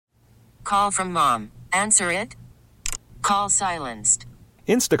call from mom. Answer it. Call silenced.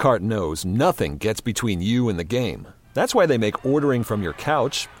 Instacart knows nothing gets between you and the game. That's why they make ordering from your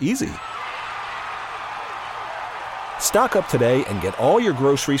couch easy. Stock up today and get all your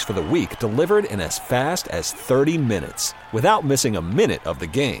groceries for the week delivered in as fast as 30 minutes without missing a minute of the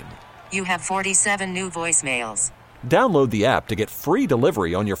game. You have 47 new voicemails. Download the app to get free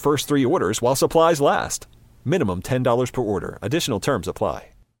delivery on your first 3 orders while supplies last. Minimum $10 per order. Additional terms apply.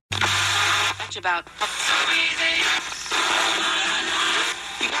 That's about...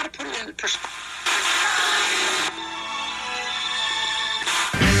 You gotta put it in perspective.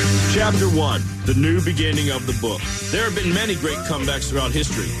 Chapter 1, the new beginning of the book. There have been many great comebacks throughout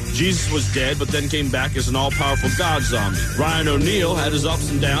history. Jesus was dead, but then came back as an all-powerful God zombie. Ryan O'Neal had his ups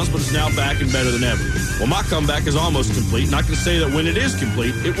and downs, but is now back and better than ever. Well, my comeback is almost complete, and I can say that when it is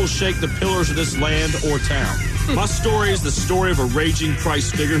complete, it will shake the pillars of this land or town. My story is the story of a raging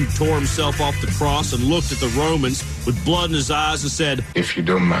Christ figure who tore himself off the cross and looked at the Romans with blood in his eyes and said, "If you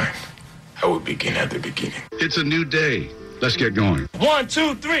don't mind, I will begin at the beginning." It's a new day. Let's get going. 1,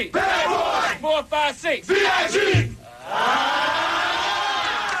 2, 3. Bad boy! 4, 5, 6. B.I.G.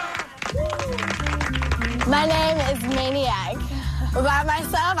 My name is Maniac. By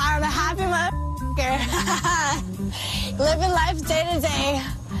myself, I'm a happy motherfucker. Living life day to day,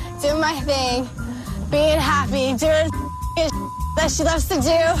 doing my thing, being happy, doing that she loves to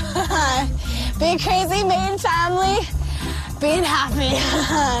do, being crazy, making family, being happy.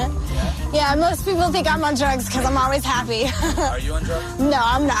 Yeah, most people think I'm on drugs because I'm always happy. Are you on drugs? No,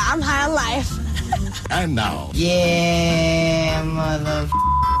 I'm not. I'm high on life. And now, Yeah, mother.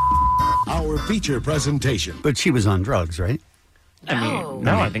 our feature presentation. But she was on drugs, right? No,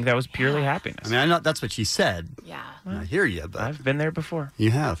 I think that was purely happiness. I mean, I know that's what she said. Yeah. I hear you, but I've been there before.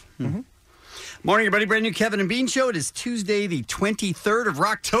 you have. Mm-hmm. Morning, everybody. Brand new Kevin and Bean Show. It is Tuesday, the 23rd of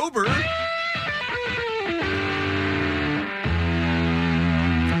October.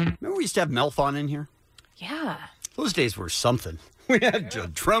 Remember we used to have Melthon in here? Yeah. Those days were something. We had a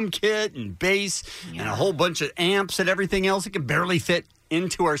drum kit and bass and a whole bunch of amps and everything else. It could barely fit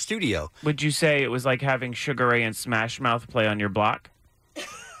into our studio. Would you say it was like having Sugar Ray and Smash Mouth play on your block?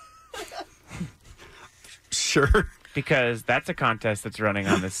 Sure. Because that's a contest that's running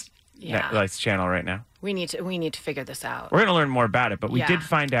on this Netflix channel right now. We need to figure this out. We're going to learn more about it, but we did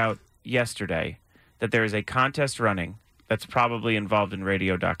find out yesterday that there is a contest running that's probably involved in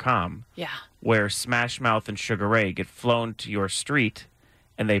radio.com. Yeah. Where Smash Mouth and Sugar Ray get flown to your street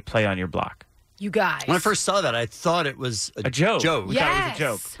and they play on your block. You guys. When I first saw that, I thought it was a joke. joke. We thought it was a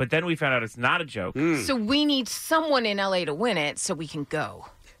joke. But then we found out it's not a joke. So we need someone in LA to win it so we can go.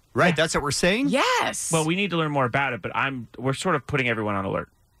 Right, that's what we're saying? Yes. Well, we need to learn more about it, but we're sort of putting everyone on alert.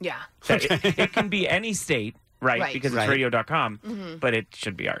 Yeah. It can be any state, right? Because it's radio.com, but it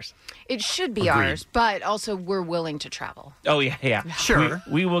should be ours. It should be ours, but also we're willing to travel. Oh, yeah. Sure.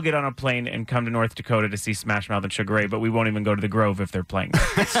 We will get on a plane and come to North Dakota to see Smash Mouth and Sugar Ray, but we won't even go to the Grove if they're playing.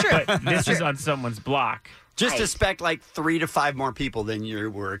 That's true. But this is on someone's block. Just expect like 3 to 5 more people than you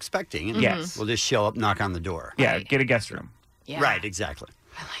were expecting. And Yes. we'll just show up, knock on the door. Yeah, get a guest room. Yeah. Right, exactly.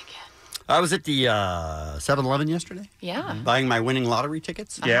 I like it. I was at the 7-Eleven yesterday. Yeah. Buying my winning lottery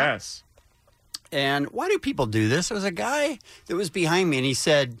tickets. Yes. And why do people do this? There was a guy that was behind me, and he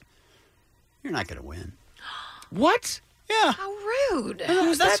said, "You're not going to win." What? Yeah. How rude.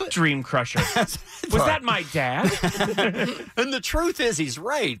 Who's that dream crusher? Was that my dad? And the truth is, he's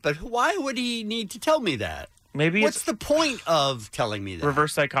right. But why would he need to tell me that? Maybe What's it's the point of telling me that?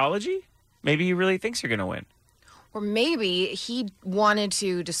 reverse psychology? Maybe he really thinks you're going to win. Or maybe he wanted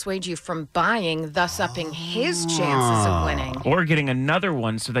to dissuade you from buying, thus upping his chances of winning. Or getting another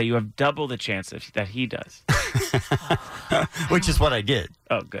one so that you have double the chance that he does. Which is what I did.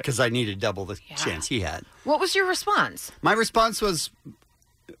 Oh, good. Because I needed double the chance he had. What was your response? My response was,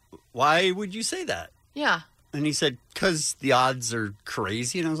 "Why would you say that?" Yeah. And he said, "Because the odds are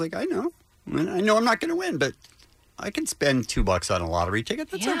crazy." And I was like, I know. I know I'm not going to win, but I can spend $2 on a lottery ticket.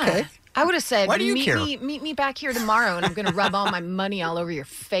 That's okay. I would have said, Why do you care? meet me back here tomorrow, and I'm going to rub all my money all over your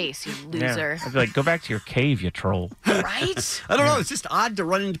face, you loser. Yeah. I'd be like, go back to your cave, you troll. Right? I don't know. It's just odd to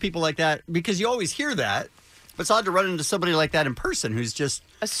run into people like that because you always hear that. But it's odd to run into somebody like that in person who's just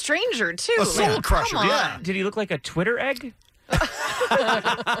a stranger, too. A soul crusher, Come on. yeah. Did he look like a Twitter egg?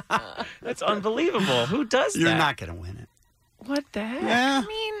 That's unbelievable. Who does that? You're not going to win it. What the heck? Yeah. I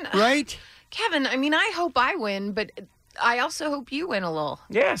mean, right? Kevin, I hope I win, but I also hope you win a little.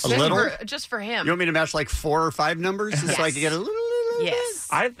 Yes. A little? Just for him. You want me to match like 4 or 5 numbers just so I can get a little Yes.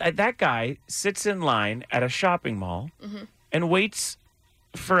 That guy sits in line at a shopping mall and waits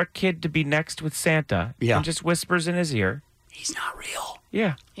for a kid to be next with Santa and just whispers in his ear, He's not real.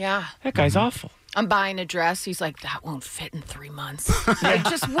 Yeah. Yeah. That guy's awful. I'm buying a dress. He's like, that won't fit in 3 months. Like,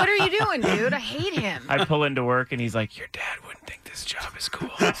 just what are you doing, dude? I hate him. I pull into work and he's like, your dad wouldn't think this job is cool.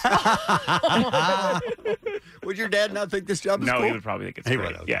 Would your dad not think this job is cool? No, he would probably think it's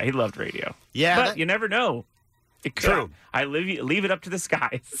great. Would, Yeah, he loved radio. Yeah. But you never know. True. I leave it up to the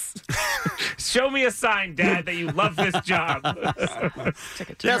skies. Show me a sign, Dad, that you love this job.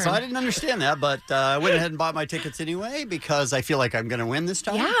 Yeah, so I didn't understand that, but I went ahead and bought my tickets anyway because I feel like I'm going to win this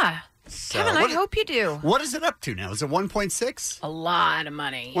time. Yeah. So, Kevin, I hope you do. What is it up to now? Is it 1.6? A lot of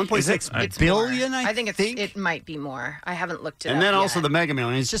money. 1.6 billion, I think it might be more. I haven't looked it up And then yet. also the Mega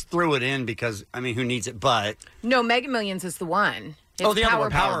Millions. Just threw it in because, I mean, who needs it? But No, Mega Millions is the one. It's the other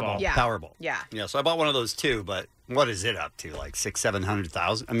one, Powerball. Powerball. Yeah. Powerball. Yeah. Yeah, so I bought one of those too, but what is it up to? Like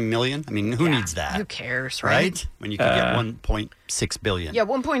 600,000-700,000? I mean, million? I mean, who needs that? Who cares, right? When you can get 1.6 billion. Yeah,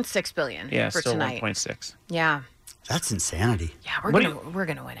 1.6 billion for still tonight. 1.6. Yeah. That's insanity. Yeah, we're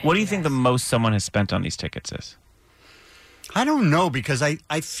gonna win it. What do you think the most someone has spent on these tickets is? I don't know because I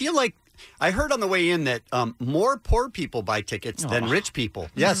feel like I heard on the way in that more poor people buy tickets than rich people.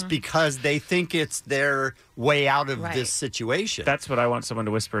 Yes, because they think it's their way out of this situation. That's what I want someone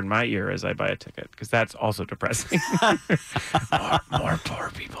to whisper in my ear as I buy a ticket, because that's also depressing. more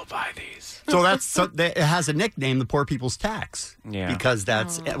poor people buy these. So it has a nickname, the poor people's tax. Yeah. Because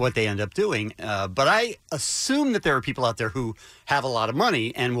that's what they end up doing. But I assume that there are people out there who have a lot of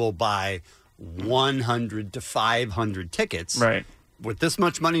money and will buy 100 to 500 tickets. Right. With this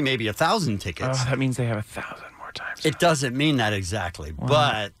much money, maybe 1,000 tickets. Oh, that means they have 1,000 more times. It doesn't mean that exactly,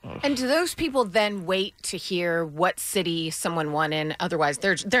 but And do those people then wait to hear what city someone won in? Otherwise,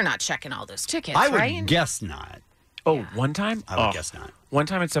 they're not checking all those tickets, I would right? guess not. Oh, one time? I would guess not. One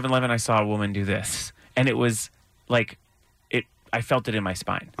time at 7-Eleven, I saw a woman do this, and it was like, I felt it in my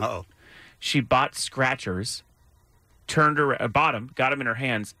spine. Uh-oh. She bought scratchers, bought them, got them in her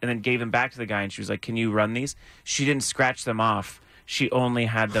hands, and then gave them back to the guy, and she was like, can you run these? She didn't scratch them off. She only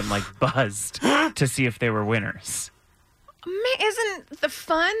had them, buzzed to see if they were winners. Isn't the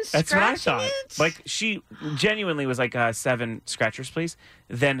fun That's what I scratching thought. it? Like, she genuinely was like, 7 scratchers, please.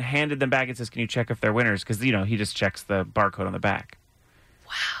 Then handed them back and says, can you check if they're winners? Because, he just checks the barcode on the back.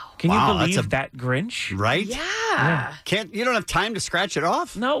 Wow. Can you believe that Grinch? Right? Yeah. You don't have time to scratch it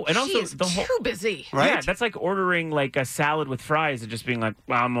off? No, and also She's too busy. Right? Yeah, that's like ordering a salad with fries and just being like,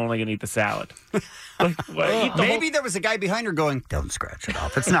 well, I'm only gonna eat the salad. Maybe there was a guy behind her going, don't scratch it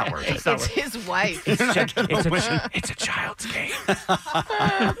off. It's not worth it. It's his wife. It's a child's game.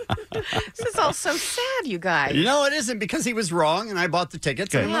 This is all so sad, you guys. No, it isn't because he was wrong and I bought the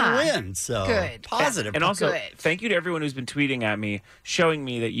tickets and I'm going to win. So Good. Positive. And also, Good. thank you to everyone who's been tweeting at me, showing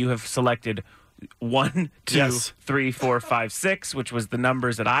me that you have selected 1, 2, Yes. 3, 4, 5, 6, which was the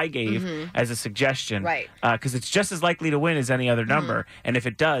numbers that I gave as a suggestion. Right. Because it's just as likely to win as any other number. And if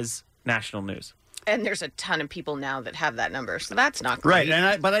it does, national news. And there's a ton of people now that have that number, so that's not great.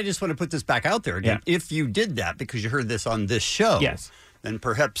 Right. But I just want to put this back out there again. Yeah. If you did that because you heard this on this show, Yes. then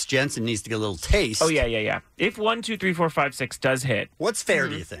perhaps Jensen needs to get a little taste. Oh, yeah. If 1, 2, 3, 4, 5, 6 does hit, What's fair,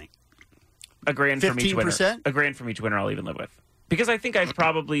 do you think? $1,000 from each winner. 15%? $1,000 from each winner I'll even live with. Because I think I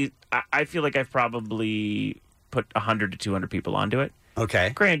feel like I've probably put 100 to 200 people onto it.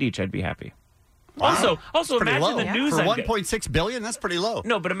 Okay. $1,000 each, I'd be happy. Wow. Also Pretty imagine low. the news. For I'm 1.6 billion, that's pretty low.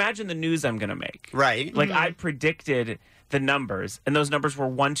 No, but imagine the news I'm going to make. Right. Like I predicted the numbers, and those numbers were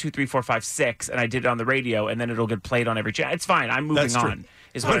 1, 2, 3, 4, 5, 6, and I did it on the radio, and then it'll get played on every channel. It's fine. I'm moving That's true. on.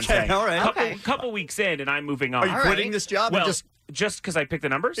 Is what I'm Okay, saying. all right. Couple weeks in, and I'm moving on. Are you quitting this job? Well, and just because I picked the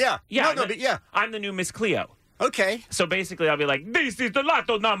numbers? Yeah. Yeah. No, but yeah. I'm the new Miss Cleo. Okay. So basically, I'll be like, "This is the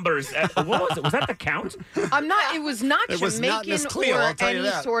lotto numbers." What was it? Was that the count? I'm not. It was not It was not Miss Jamaican Cleo, or I'll tell you any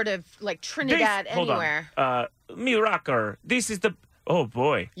that. sort of Trinidad Hold anywhere. on. Miracle. This is the. Oh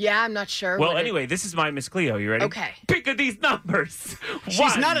boy. Yeah, I'm not sure. Well, what it- anyway, this is my Miss Cleo. You ready? Okay. Pick these numbers.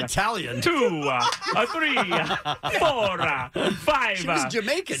 She's not Italian. 2, 3, 4, 5. She was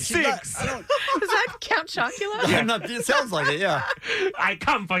Jamaican. She's not- 6. I don't- Is that Count Chocula? I'm not- it sounds like it, yeah. I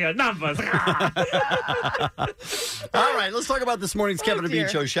come for your numbers. All right, let's talk about this morning's Kevin and Bean dear.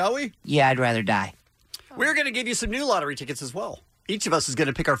 show, shall we? Yeah, I'd rather die. We're going to give you some new lottery tickets as well. Each of us is going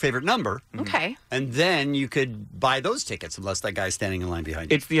to pick our favorite number, Okay. and then you could buy those tickets unless that guy's standing in line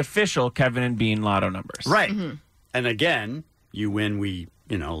behind you. It's the official Kevin and Bean lotto numbers. Right. And again, you win,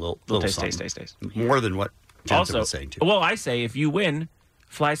 a little something. Taste. More than what Jensen Also, was saying, too. well, I say if you win,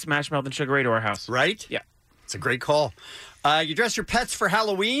 fly Smash Mouth and Sugar Ray to our house. Right? Yeah. It's a great call. You dress your pets for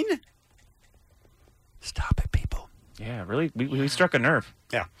Halloween? Stop it, people. Yeah, really? We struck a nerve.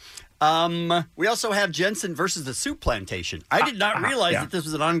 Yeah. We also have Jensen versus the Souplantation. I did not realize yeah. that this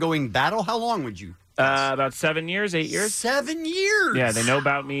was an ongoing battle. How long would you About 7 years, 8 years. 7 years? Yeah, they know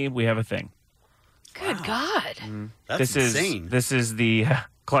about me. We have a thing. Good God. That's insane. This is the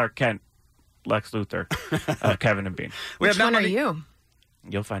Clark Kent, Lex Luthor of Kevin and Bean. Which one are you?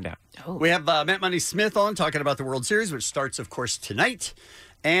 You'll find out. Oh. We have Matt Money Smith on talking about the World Series, which starts, of course, tonight.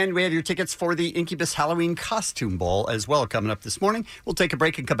 And we have your tickets for the Incubus Halloween Costume Ball as well coming up this morning. We'll take a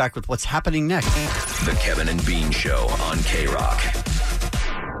break and come back with what's happening next. The Kevin and Bean Show on K-Rock.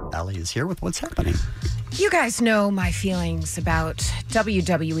 Allie is here with what's happening. You guys know my feelings about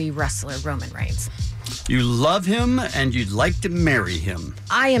WWE wrestler Roman Reigns. You love him and you'd like to marry him.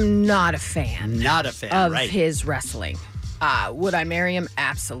 I am not a fan. Not a fan, of right. his wrestling. Would I marry him?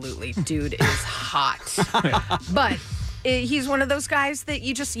 Absolutely. Dude is hot. But he's one of those guys that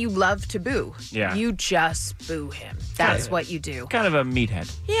you love to boo. Yeah. You just boo him. That's what you do. Kind of a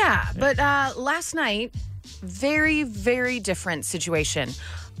meathead. Yeah. But last night, very, very different situation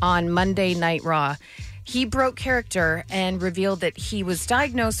on Monday Night Raw. He broke character and revealed that he was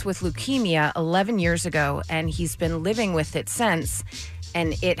diagnosed with leukemia 11 years ago, and he's been living with it since,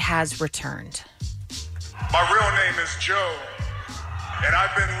 and it has returned. My real name is Joe, and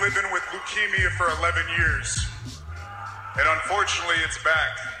I've been living with leukemia for 11 years. And unfortunately, it's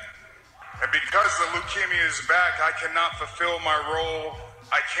back. And because the leukemia is back, I cannot fulfill my role.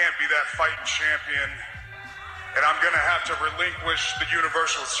 I can't be that fighting champion. And I'm going to have to relinquish the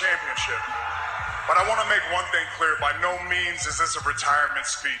Universal Championship. But I want to make one thing clear. By no means is this a retirement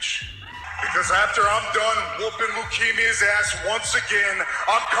speech. Because after I'm done whooping leukemia's ass once again,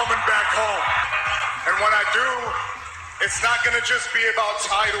 I'm coming back home. And when I do, it's not going to just be about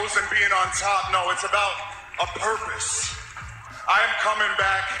titles and being on top. No, it's about a purpose. I am coming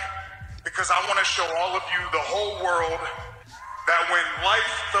back because I want to show all of you, the whole world, that when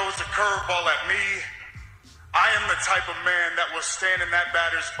life throws a curveball at me, I am the type of man that will stand in that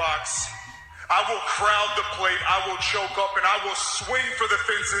batter's box. I will crowd the plate, I will choke up, and I will swing for the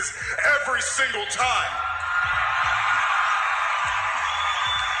fences every single time.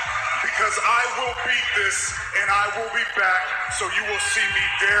 Because I will beat this, and I will be back, so you will see me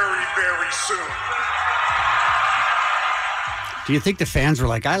very, very soon. Do you think the fans were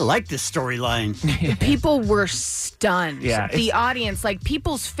like, I like this storyline? People were stunned. Yeah, the audience, like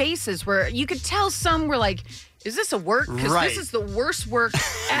people's faces were, you could tell some were like, is this a work? Because Right. this is the worst work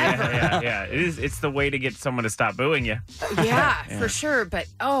ever. Yeah. It is. It's the way to get someone to stop booing you. Yeah, for sure. But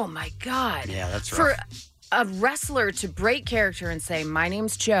oh my God. Yeah, that's For rough. a wrestler to break character and say, my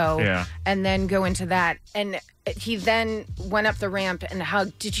name's Joe, Yeah. and then go into that. And he then went up the ramp and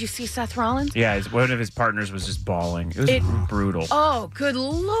hugged. Did you see Seth Rollins? Yeah, one of his partners was just bawling. It was brutal. Oh, good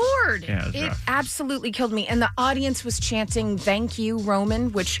Lord. Yeah, it was rough. absolutely killed me. And the audience was chanting, thank you,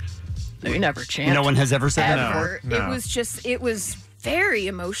 Roman, which they never chant. No one has ever said that Ever. before? No. It was very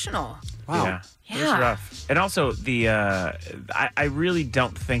emotional. Wow. Yeah. It was Yeah. rough. And also, I really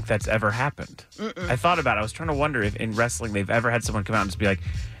don't think that's ever happened. I thought about it. I was trying to wonder if in wrestling they've ever had someone come out and just be like,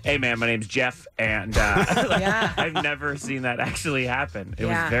 hey, man, my name's Jeff. And Yeah. I've never seen that actually happen. It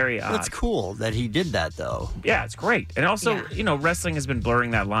Yeah. was very odd. That's cool that he did that, though. Yeah, it's great. And also, Yeah. Wrestling has been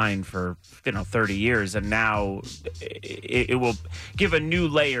blurring that line for, 30 years. And now it will give a new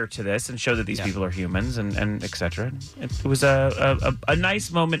layer to this and show that these people are humans and et cetera. It was a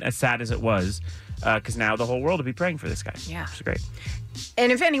nice moment, as sad as it was, because now the whole world will be praying for this guy. Yeah. Which is great.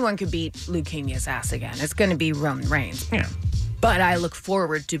 And if anyone could beat leukemia's ass again, it's going to be Roman Reigns. Yeah. But I look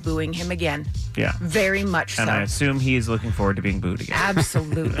forward to booing him again. Yeah. Very much And so. I assume he is looking forward to being booed again.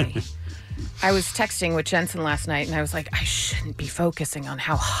 Absolutely. I was texting with Jensen last night, and I was like, I shouldn't be focusing on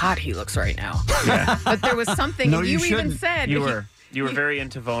how hot he looks right now. Yeah. But there was something, No, and you you even shouldn't. said... You were very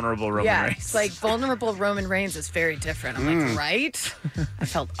into vulnerable Roman yeah, Reigns. it's like vulnerable Roman Reigns is very different. I'm like, right? I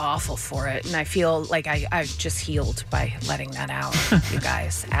felt awful for it, and I feel like I just healed by letting that out, you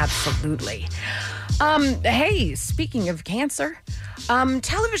guys. Absolutely. Hey, speaking of cancer,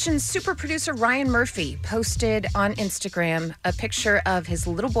 television super producer Ryan Murphy posted on Instagram a picture of his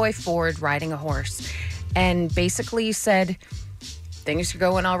little boy Ford riding a horse, and basically said, things are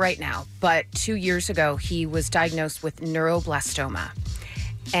going all right now. But 2 years ago, he was diagnosed with neuroblastoma.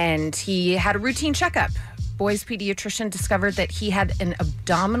 And he had a routine checkup. Boy's pediatrician discovered that he had an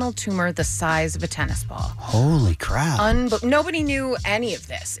abdominal tumor the size of a tennis ball. Holy crap. Nobody knew any of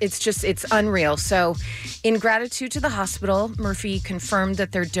this. It's unreal. So in gratitude to the hospital, Murphy confirmed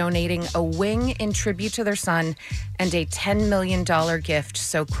that they're donating a wing in tribute to their son and a $10 million gift.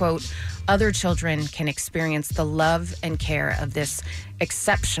 So, quote, other children can experience the love and care of this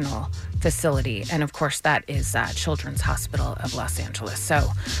exceptional facility. And of course, that is Children's Hospital of Los Angeles.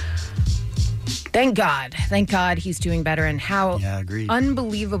 So Thank God. Thank God he's doing better. And how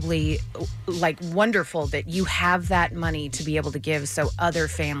unbelievably wonderful that you have that money to be able to give so other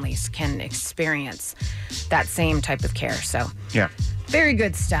families can experience that same type of care. So, very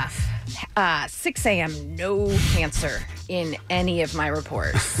good stuff. 6 a.m., no cancer in any of my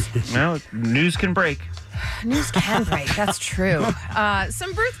reports. Well, news can break. News can break. That's true.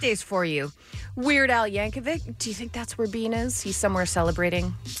 Some birthdays for you. Weird Al Yankovic. Do you think that's where Bean is? He's somewhere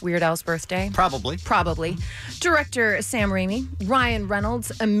celebrating Weird Al's birthday? Probably. Director Sam Raimi, Ryan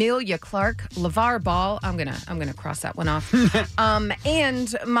Reynolds, Emilia Clarke, LeVar Ball. I'm gonna cross that one off.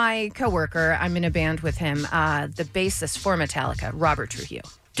 And my coworker. I'm in a band with him. The bassist for Metallica, Robert Trujillo.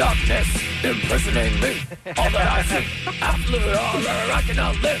 Darkness imprisoning me. All that I see, absolutely all that I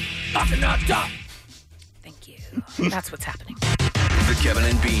cannot live. I cannot die. Thank you. That's what's happening. The Kevin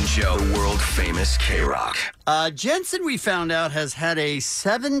and Bean Show, the world famous K-Rock. Jensen, we found out, has had a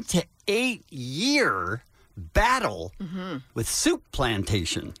 7 to 8 year battle with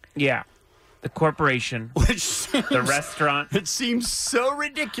Souplantation. Yeah. The corporation, the restaurant. It seems so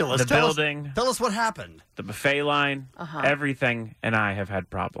ridiculous. The building. Tell us what happened. The buffet line, everything, and I have had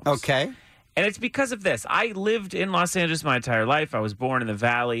problems. Okay. And it's because of this. I lived in Los Angeles my entire life. I was born in the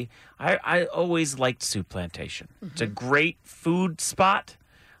Valley. I always liked Souplantation. It's a great food spot.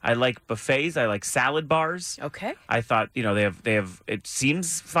 I like buffets. I like salad bars. Okay. I thought, they have. It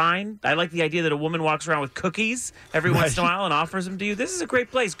seems fine. I like the idea that a woman walks around with cookies every once in a while and offers them to you. This is a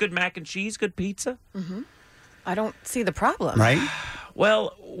great place. Good mac and cheese, good pizza. I don't see the problem. Right?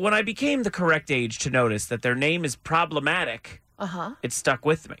 Well, when I became the correct age to notice that their name is problematic, it stuck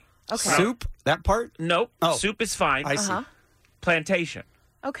with me. Okay. Soup? That part? Nope. Soup is fine. I see. Plantation.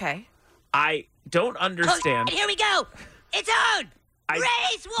 Okay. I don't understand. Here we go. It's on.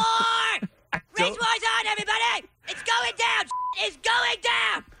 Race war. Race war's on, everybody. It's going down. It's going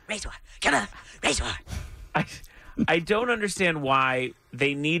down. Race war. Come on. Race war. I don't understand why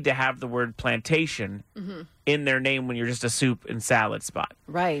they need to have the word plantation in their name when you're just a soup and salad spot.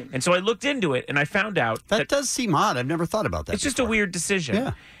 Right. And so I looked into it and I found out that does seem odd. I've never thought about that. It's just a weird decision.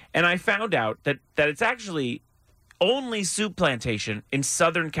 Yeah. And I found out that it's actually only Souplantation in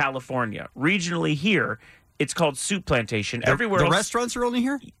Southern California. Regionally here, it's called Souplantation. Everywhere else, the restaurants are only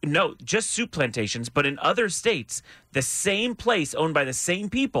here? No, just Souplantations. But in other states, the same place owned by the same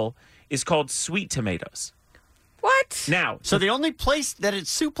people is called Sweet Tomatoes. What? Now, so the only place that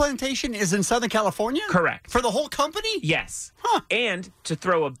it's Souplantation is in Southern California? Correct. For the whole company? Yes. Huh. And to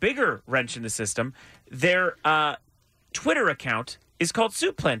throw a bigger wrench in the system, their Twitter account is called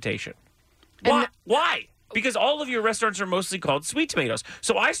Souplantation. Why? Because all of your restaurants are mostly called Sweet Tomatoes.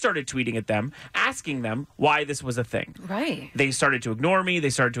 So I started tweeting at them, asking them why this was a thing. Right. They started to ignore me.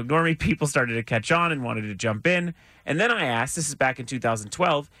 People started to catch on and wanted to jump in. And then I asked, this is back in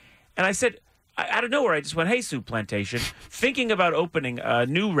 2012, and I said, out of nowhere, I just went, hey, Souplantation, thinking about opening a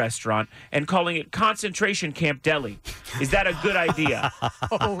new restaurant and calling it Concentration Camp Deli. Is that a good idea?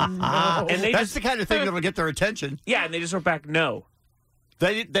 Oh, no. And that's the kind of thing that will get their attention. Yeah, and they just wrote back, no.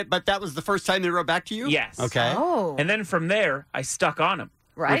 But that was the first time they wrote back to you? Yes. Okay. Oh. And then from there, I stuck on them.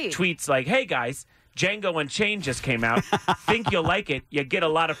 Right. With tweets like, hey, guys, Django Unchained just came out. Think you'll like it. You get a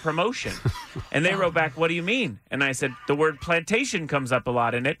lot of promotion. And they wrote back, what do you mean? And I said, the word plantation comes up a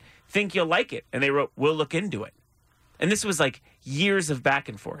lot in it. Think you'll like it. And they wrote, we'll look into it. And this was like years of back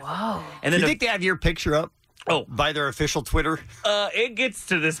and forth. Wow. And Do then you think they have your picture up? Oh, by their official Twitter? It gets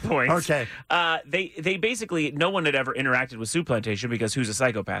to this point. Okay. They basically, no one had ever interacted with Souplantation because who's a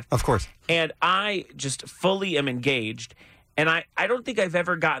psychopath? Of course. And I just fully am engaged. And I don't think I've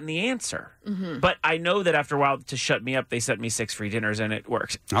ever gotten the answer. But I know that after a while, to shut me up, they sent me 6 free dinners, and it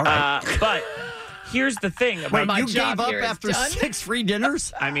worked. All right. But here's the thing. Wait, you gave up after 6 free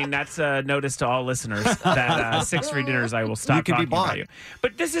dinners? I mean, that's a notice to all listeners that 6 free dinners, I will stop talking about you.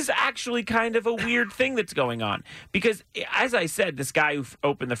 But this is actually kind of a weird thing that's going on. Because, as I said, this guy who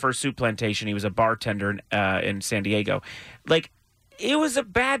opened the first Souplantation, he was a bartender in San Diego. Like, it was a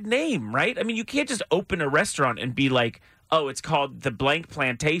bad name, right? I mean, you can't just open a restaurant and be like, oh, it's called the blank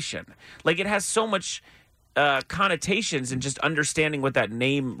plantation. Like, it has so much connotations and just understanding what that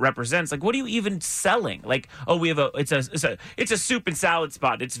name represents. Like, what are you even selling? Like, oh, we have it's a soup and salad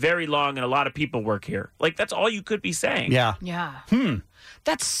spot. It's very long and a lot of people work here. Like, that's all you could be saying. Yeah.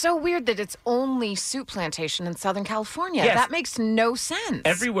 That's so weird that it's only Souplantation in Southern California. Yes. That makes no sense.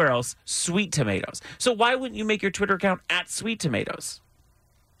 Everywhere else, Sweet Tomatoes. So why wouldn't you make your Twitter account at Sweet Tomatoes?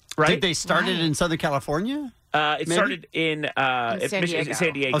 Right? Did they start it in Southern California? It started in San Diego.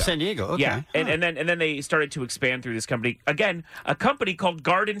 San Diego. Oh, San Diego. Okay. Yeah, and then they started to expand through this company again. A company called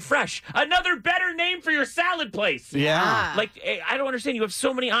Garden Fresh, another better name for your salad place. Yeah. Like I don't understand. You have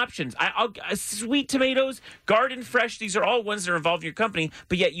so many options. Sweet tomatoes, Garden Fresh. These are all ones that are involved in your company,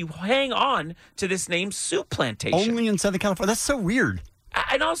 but yet you hang on to this name, Souplantation. Only in Southern California. That's so weird.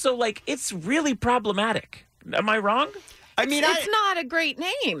 And also, like, it's really problematic. Am I wrong? I mean, it's not a great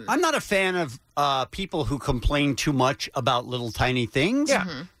name. I'm not a fan of people who complain too much about little tiny things. Yeah.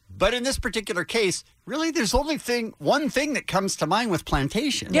 Mm-hmm. But in this particular case, really, there's only one thing that comes to mind with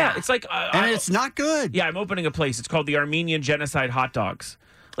plantation. Yeah, it's like... and it's not good. Yeah, I'm opening a place. It's called the Armenian Genocide Hot Dogs.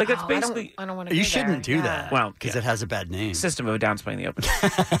 Like, that's basically... I don't want to You go shouldn't there. do that. Well, because it has a bad name. System of a Down playing the open.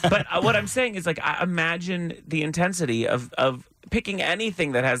 But what I'm saying is, like, I imagine the intensity of picking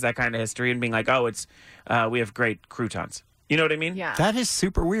anything that has that kind of history and being like, oh, it's we have great croutons. You know what I mean? Yeah. That is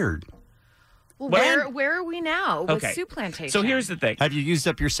super weird. Well, where are we now with Souplantation? So here's the thing. Have you used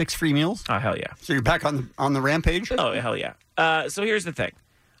up your 6 free meals? Oh, hell yeah. So you're back on the rampage? Oh, hell yeah. So here's the thing.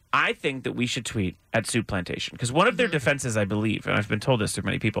 I think that we should tweet at Souplantation because one of their defenses, I believe, and I've been told this through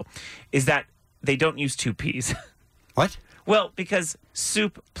many people, is that they don't use 2 Ps. What? Well, because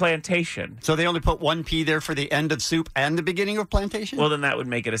soup plantation. So they only put 1 P there for the end of soup and the beginning of plantation? Well, then that would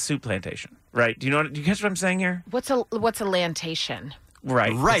make it a soup plantation, right? Do you catch what I'm saying here? What's a lantation?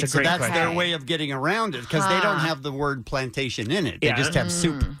 Right. Right. That's a So great that's question. their way of getting around it because they don't have the word plantation in it. They just have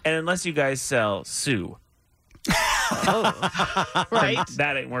soup. And unless you guys sell Sue. Right.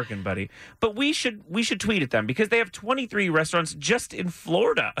 That ain't working, buddy. But we should tweet at them because they have 23 restaurants just in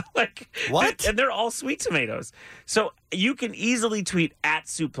Florida. Like what? And they're all sweet tomatoes. So you can easily tweet at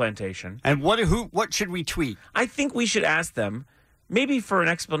Souplantation. And what should we tweet? I think we should ask them maybe for an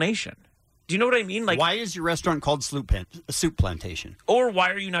explanation. Do you know what I mean? Like, why is your restaurant called Souplantation? Or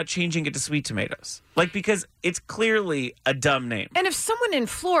why are you not changing it to sweet tomatoes? Like, because it's clearly a dumb name. And if someone in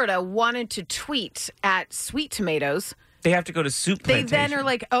Florida wanted to tweet at Sweet Tomatoes, they have to go to Souplantation. They then are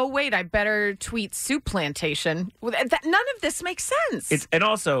like, oh, wait, I better tweet Souplantation. None of this makes sense. And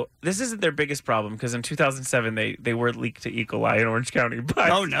also, this isn't their biggest problem because in 2007, they were leaked to E. coli in Orange County.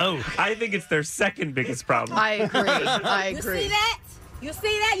 But oh, no. I think it's their second biggest problem. I agree. You see that? You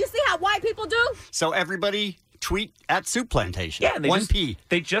see that? You see how white people do? So everybody tweet at Souplantation. Yeah, and 1 P.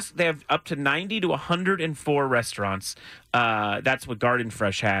 They have up to 90 to 104 restaurants. That's what Garden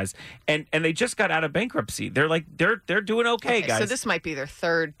Fresh has, and they just got out of bankruptcy. They're doing okay, guys. So this might be their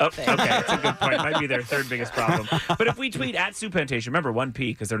third thing. Okay, that's a good point. Might be their third biggest problem. But if we tweet at Souplantation, remember 1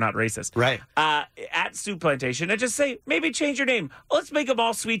 P because they're not racist. Right. At Souplantation, and just say maybe change your name. Let's make them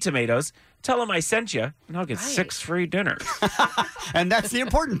all sweet tomatoes. Tell them I sent you, and I'll get 6 free dinners. And that's the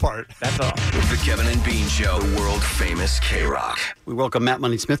important part. That's all. The Kevin and Bean Show, world famous K-Rock. We welcome Matt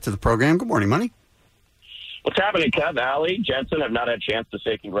Money Smith to the program. Good morning, Money. What's happening, Kev? Allie, Jensen, have not had a chance to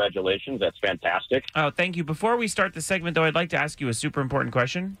say congratulations. That's fantastic. Oh, thank you. Before we start the segment, though, I'd like to ask you a super important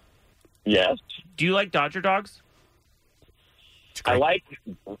question. Yes. Do you like Dodger dogs? I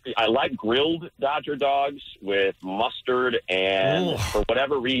like grilled Dodger dogs with mustard and for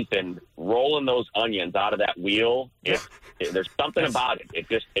whatever reason, rolling those onions out of that wheel. There's something about it.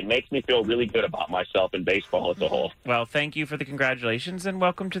 It makes me feel really good about myself in baseball as a whole. Well, thank you for the congratulations and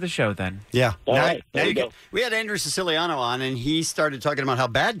welcome to the show then. Yeah. All right, there you go. We had Andrew Siciliano on and he started talking about how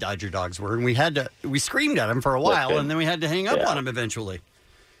bad Dodger dogs were and we screamed at him for a while and then we had to hang up on him eventually.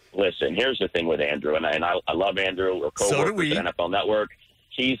 Listen, here's the thing with Andrew, and I love Andrew. We're co-workers at NFL Network.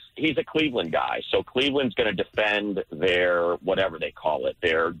 He's a Cleveland guy, so Cleveland's going to defend their whatever they call it,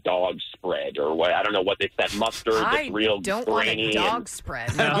 their dog spread or what I don't know what it's that mustard that's real don't want a dog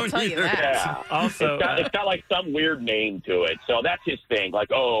spread. I'll tell you that. Yeah. Also, it's got like some weird name to it, so that's his thing. Like,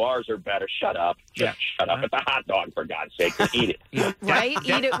 oh, ours are better. Shut up, shut up. It's a hot dog for God's sake. Just eat it. Right?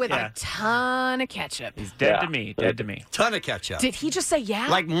 Eat it with a ton of ketchup. He's dead to me. Dead to me. Ton of ketchup. Did he just say yeah?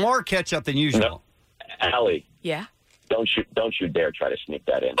 Like more ketchup than usual. No. Allie. Yeah. Don't you dare try to sneak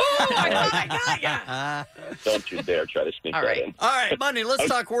that in. Oh, I got ya. Don't you dare try to sneak that in. All right, Money, let's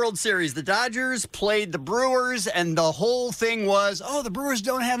talk World Series. The Dodgers played the Brewers, and the whole thing was, the Brewers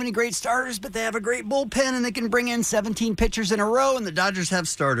don't have any great starters, but they have a great bullpen, and they can bring in 17 pitchers in a row, and the Dodgers have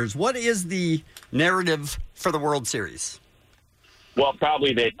starters. What is the narrative for the World Series? Well,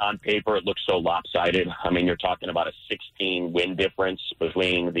 probably that on paper it looks so lopsided. I mean, you're talking about a 16 win difference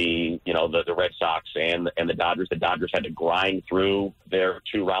between the Red Sox and the Dodgers. The Dodgers had to grind through their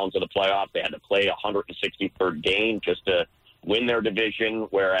 2 rounds of the playoffs. They had to play a 163rd game just to win their division,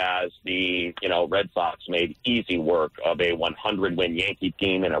 whereas the Red Sox made easy work of a 100-win Yankee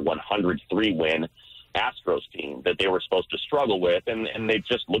team and a 103 win Astros team that they were supposed to struggle with, and they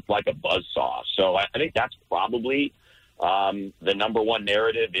just looked like a buzzsaw. So I think that's probably the number one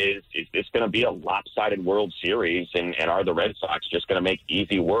narrative is this going to be a lopsided World Series, and are the Red Sox just going to make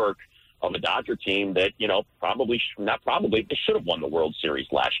easy work of a Dodger team that, they should have won the World Series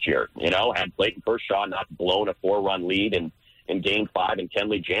last year, had Clayton Kershaw not blown a 4-run lead in Game 5 and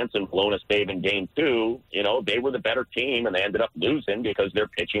Kenley Jansen blown a save in Game 2, they were the better team, and they ended up losing because their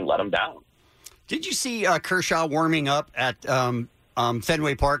pitching let them down. Did you see Kershaw warming up at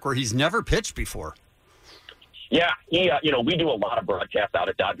Fenway Park where he's never pitched before? Yeah, we do a lot of broadcasts out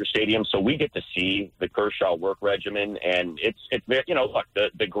at Dodger Stadium, so we get to see the Kershaw work regimen, and it's look,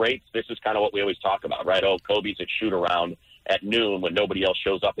 the greats, this is kind of what we always talk about, right? Oh, Kobe's at shoot-around at noon when nobody else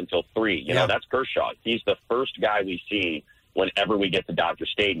shows up until 3. That's Kershaw. He's the first guy we see whenever we get to Dodger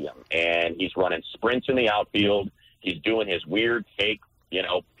Stadium, and he's running sprints in the outfield. He's doing his weird fake,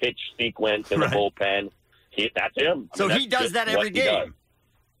 pitch sequence in the bullpen. That's him. He does that every game.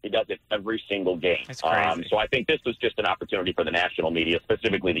 He does it every single game. That's crazy. So I think this was just an opportunity for the national media,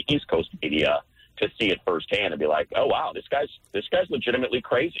 specifically the East Coast media, to see it firsthand and be like, "Oh wow, this guy's legitimately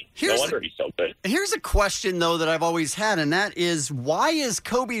crazy. No wonder he's so good." Here's a question though that I've always had, and that is, why is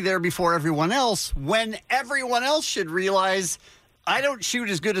Kobe there before everyone else when everyone else should realize I don't shoot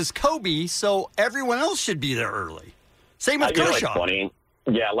as good as Kobe, so everyone else should be there early? Same with Kershaw. It's funny.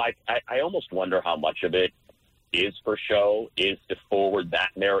 Yeah, I almost wonder how much of it is for show, is to forward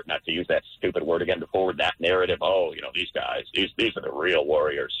that narrative, not to use that stupid word again, to forward that narrative. Oh, these guys, these are the real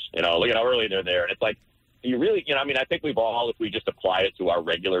warriors. Look at how early they're there. And it's like, you really, I think we've all, if we just apply it to our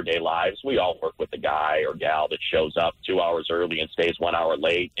regular day lives, we all work with the guy or gal that shows up 2 hours early and stays 1 hour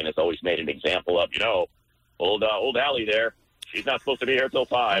late and is always made an example of, old Allie there. She's not supposed to be here till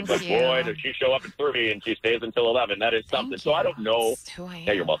 5, but boy, does she show up at 3 and she stays until 11. That is something. So I don't know.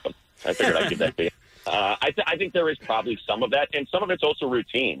 Yeah, you're welcome. I figured I'd give that to you. I think there is probably some of that, and some of it's also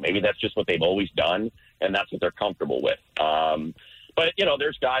routine. Maybe that's just what they've always done, and that's what they're comfortable with. But,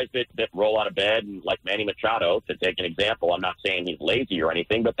 there's guys that roll out of bed, and like Manny Machado, to take an example. I'm not saying he's lazy or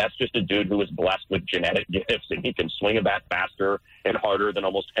anything, but that's just a dude who is blessed with genetic gifts, and he can swing a bat faster and harder than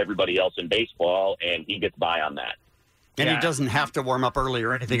almost everybody else in baseball, and he gets by on that. And he doesn't have to warm up early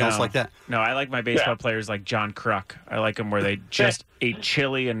or anything else like that. No, I like my baseball players like John Kruk. I like them where they just ate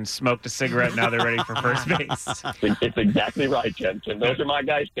chili and smoked a cigarette. Now they're ready for first base. It's exactly right, Jensen. Those are my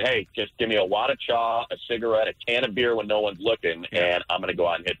guys. Hey, just give me a wad of chaw, a cigarette, a can of beer when no one's looking, and I'm going to go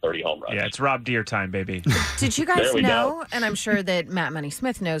out and hit 30 home runs. Yeah, it's Rob Deere time, baby. Did you guys know, and I'm sure that Matt Money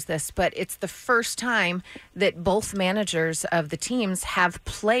Smith knows this, but it's the first time that both managers of the teams have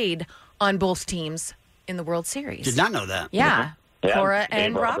played on both teams in the World Series. Did not know that. Yeah. Yeah. Cora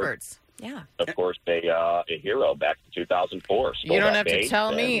and Roberts. Yeah. Of course, a hero back in 2004. You don't have to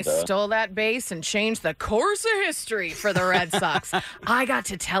tell me. Stole that base and changed the course of history for the Red Sox. I got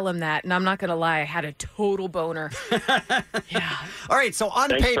to tell him that, and I'm not going to lie, I had a total boner. Yeah. All right, so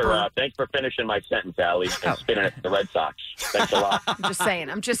on paper. Thanks for finishing my sentence, Allie, and spinning it to the Red Sox. Thanks a lot.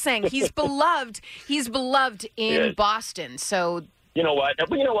 I'm just saying. He's beloved. He's beloved in Boston, so... You know what?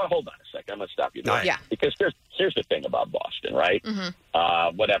 Hold on a second. I'm going to stop you there. Yeah. Because here's the thing about Boston, right?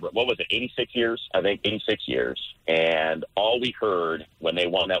 Mm-hmm. What was it, 86 years? I think 86 years. And all we heard when they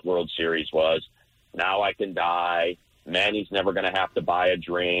won that World Series was, now I can die. Manny's never going to have to buy a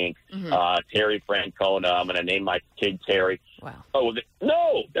drink. Mm-hmm. Terry Francona, I'm going to name my kid Terry. Wow. Oh,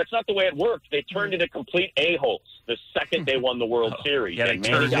 no, that's not the way it worked. They turned into complete a-holes the second they won the World Series. Yeah, and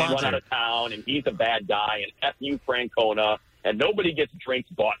Manny got run out of town, and he's a bad guy, and F you, Francona. And nobody gets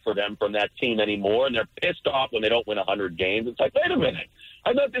drinks bought for them from that team anymore, and they're pissed off when they don't win 100 games. It's like, wait a minute.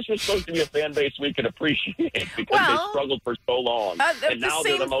 I thought this was supposed to be a fan base we could appreciate because they struggled for so long. And now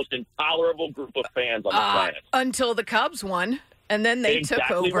they're the most intolerable group of fans on the planet. Until the Cubs won, and then they took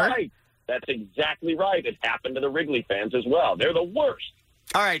over. Right. That's exactly right. It happened to the Wrigley fans as well. They're the worst.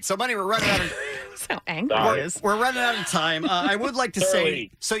 All right, so Money, we're running out of so angry. We're running out of time. I would like to say,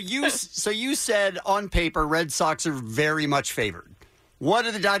 so you said on paper Red Sox are very much favored. What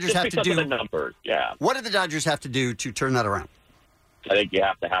do the Dodgers have to do? Of the numbers, yeah. What do the Dodgers have to do to turn that around? I think you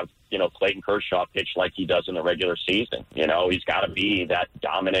have to have, Clayton Kershaw pitch like he does in the regular season. He's got to be that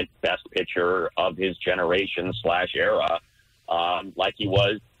dominant best pitcher of his generation / era, like he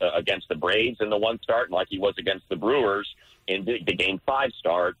was against the Braves in the one start and like he was against the Brewers in the Game 5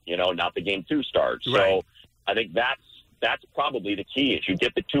 start, not the Game 2 start. Right. So I think that's probably the key is you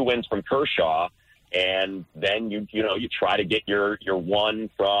get the 2 wins from Kershaw, and then you try to get your one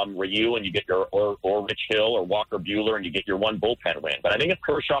from Ryu, and you get your or Rich Hill or Walker Buehler, and you get your one bullpen win. But I think if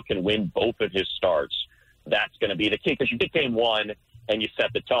Kershaw can win both of his starts, that's going to be the key, because you get Game 1 and you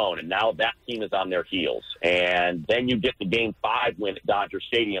set the tone. And now that team is on their heels. And then you get the Game 5 win at Dodger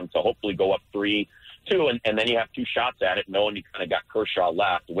Stadium to hopefully go up 3-2, and then you have 2 shots at it, knowing you kind of got Kershaw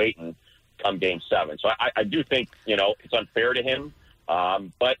left waiting come Game 7. So I do think, it's unfair to him,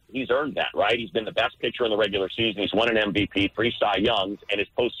 but he's earned that, right? He's been the best pitcher in the regular season. He's won an MVP, 3 Cy Youngs, and his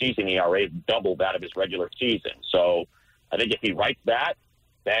postseason ERA is double that of his regular season. So I think if he writes that,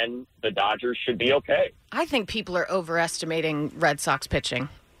 then the Dodgers should be okay. I think people are overestimating Red Sox pitching.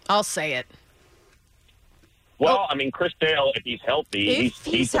 I'll say it. Well, I mean, Chris Sale, if he's healthy,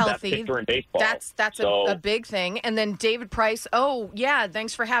 he's the healthy, best pitcher in baseball. That's a big thing. And then David Price,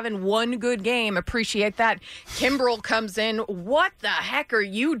 thanks for having one good game. Appreciate that. Kimbrel comes in. What the heck are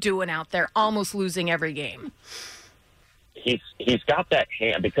you doing out there almost losing every game? He's got that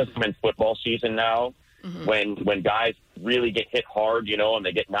hand, because I'm in football season now. Mm-hmm. When guys really get hit hard, and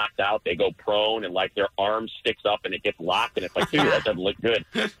they get knocked out, they go prone, and like their arm sticks up and it gets locked, and it's like, dude, that doesn't look good.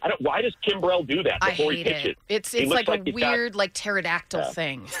 Why does Kimbrel do that before he pitches? It's like a weird pterodactyl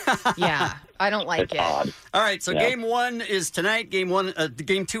thing. Yeah, I don't like it. Odd. All right, so Game 1 is tonight. Game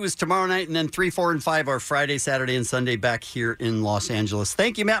 2 is tomorrow night, and then 3, 4, and 5 are Friday, Saturday, and Sunday back here in Los Angeles.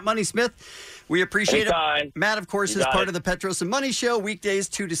 Thank you, Matt Money Smith. We appreciate it. Matt, of course, is part of the Petros and Money Show, weekdays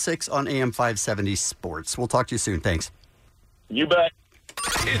 2 to 6 on AM 570 Sports. We'll talk to you soon. Thanks. You bet.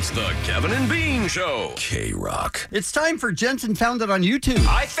 It's the Kevin and Bean Show. K-Rock. It's time for Jensen Found It on YouTube.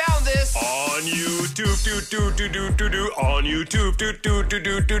 I found this on YouTube. On YouTube.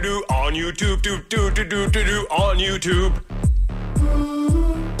 On YouTube. On YouTube.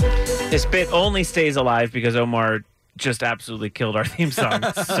 This bit only stays alive because Omar just absolutely killed our theme song.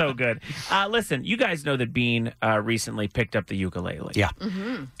 It's so good. Listen, you guys know that Bean recently picked up the ukulele. Yeah.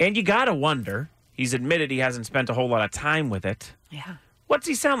 Mm-hmm. And you got to wonder, he's admitted he hasn't spent a whole lot of time with it. Yeah. What's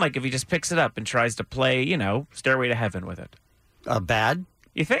he sound like if he just picks it up and tries to play, Stairway to Heaven with it? Bad.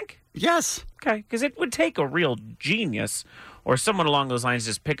 You think? Yes. Okay, because it would take a real genius or someone along those lines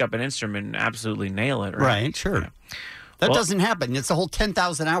just pick up an instrument and absolutely nail it. Right, sure. That doesn't happen. It's the whole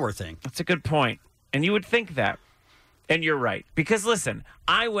 10,000-hour thing. That's a good point. And you would think that. And you're right. Because, listen,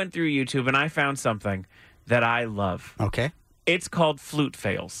 I went through YouTube and I found something that I love. Okay. It's called Flute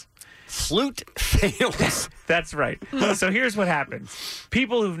Fails. Flute Fails? That's right. So here's what happens.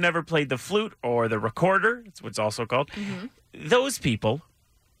 People who've never played the flute or the recorder, it's what's also called, those people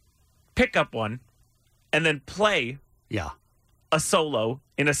pick up one and then play a solo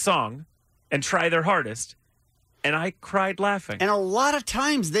in a song and try their hardest. And I cried laughing. And a lot of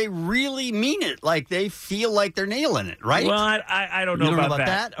times they really mean it. Like they feel like they're nailing it, right? Well, I don't know about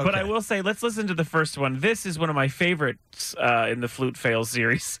that. Okay. But I will say, let's listen to the first one. This is one of my favorites in the Flute Fails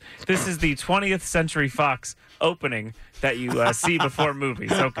series. This is the 20th Century Fox opening that you see before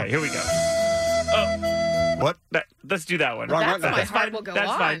movies. Okay, here we go. Oh. What? Let's do that one. That's My Heart Will Go On.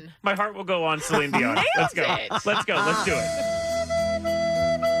 That's fine. My Heart Will Go On, Celine Dion. Let's go. Let's go. Let's do it.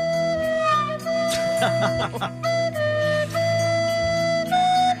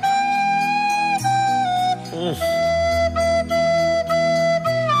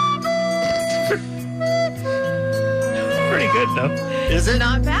 Pretty good, though. Is it?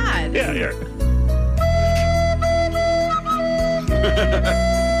 Not bad. Yeah, yeah.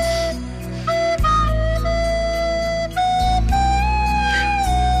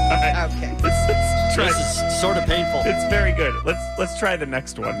 Okay. This is sort of painful. It's very good. Let's try the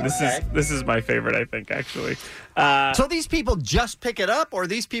next one. This is my favorite, I think, actually. So these people just pick it up, or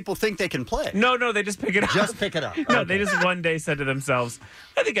these people think they can play? No, they just pick it up. Just pick it up. No, they just one day said to themselves,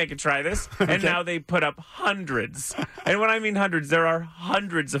 I think I could try this. And now they put up hundreds. And when I mean hundreds, there are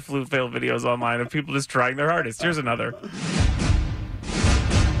hundreds of flute fail videos online of people just trying their hardest. Here's another.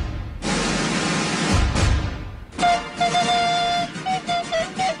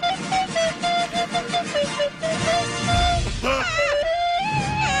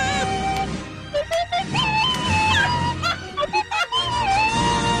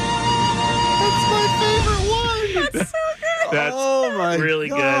 That's really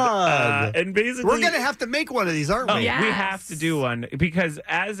God. good. And basically, we're going to have to make one of these, aren't we? Yes. We have to do one because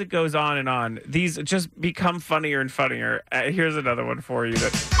as it goes on and on, these just become funnier and funnier. Here's another one for you.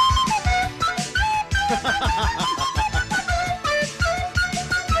 That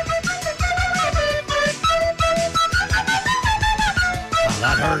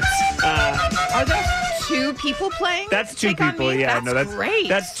hurts. Are there two people playing? That's two people. Yeah, that's great.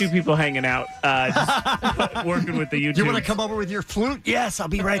 That's two people hanging out, just working with the YouTube. You want to come over with your flute? Yes, I'll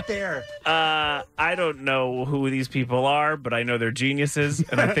be right there. I don't know who these people are, but I know they're geniuses,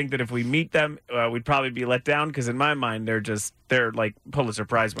 and I think that if we meet them, we'd probably be let down because in my mind, they're like Pulitzer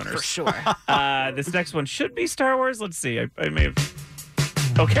Prize winners for sure. This next one should be Star Wars. Let's see. I may have.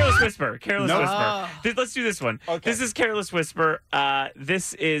 Oh, Careless Whisper. Careless Nope. Whisper. Let's do this one. Okay. This is Careless Whisper.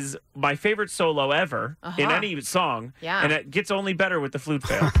 This is my favorite solo ever in any song. Yeah. And it gets only better with the flute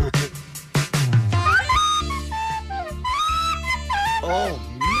fail. Oh,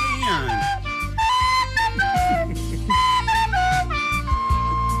 man.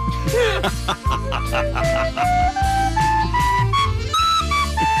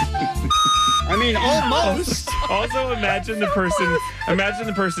 I mean, almost. Also, imagine the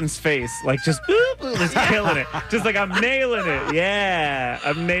person's face, like just killing it. Just like, I'm nailing it. Yeah,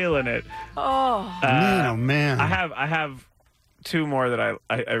 I'm nailing it. Oh. Man, oh, man. I have two more that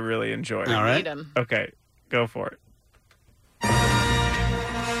I really enjoy. All right. Need 'em. Okay, go for it. Oh,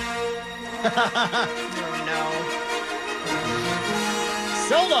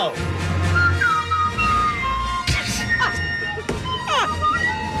 Solo.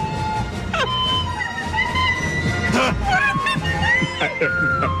 I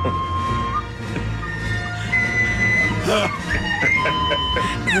don't know.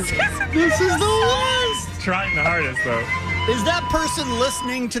 This is the worst. Trying the hardest, though. Is that person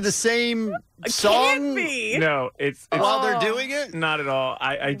listening to the same song? Can't be. No, it's While they're doing it? not at all.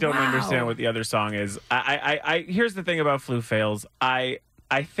 I don't understand what the other song is. I here's the thing about flute fails. I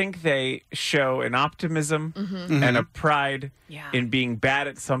think they show an optimism and a pride in being bad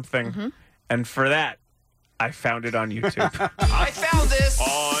at something, and for that, I found it on YouTube. I found this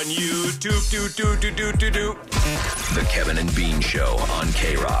on YouTube. The Kevin and Bean Show on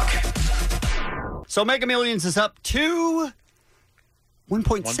K-Rock. So Mega Millions is up to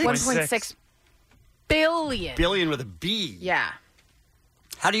 1.6 1.6 billion. billion with a B. Yeah.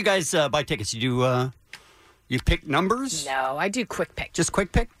 How do you guys buy tickets? You pick numbers? No, I do quick pick. Just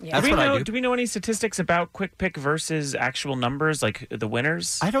quick pick? Yeah. That's what I do. Do we know any statistics about quick pick versus actual numbers, like the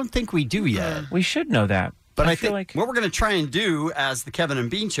winners? I don't think we do yet. We should know that. But I feel think like what we're going to try and do as the Kevin and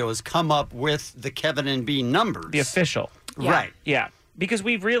Bean Show is come up with the Kevin and Bean numbers. the official. Right. Yeah, because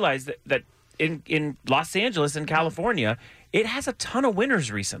we've realized that in Los Angeles and California, it has a ton of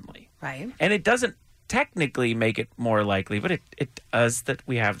winners recently. Right. And it doesn't technically make it more likely, but it does that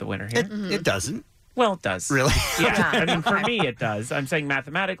we have the winner here. It doesn't. Well, it does. Really? Yeah. I mean, for me, it does. I'm saying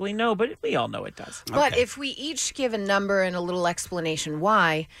mathematically, no, but we all know it does. But if we each give a number and a little explanation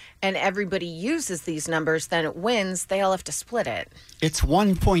why, and everybody uses these numbers, then it wins. They all have to split it. It's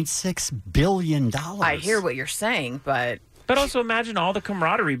 $1.6 billion. I hear what you're saying, but also imagine all the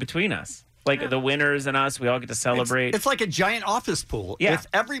camaraderie between us. Like the winners and us, we all get to celebrate. It's like a giant office pool. Yeah. If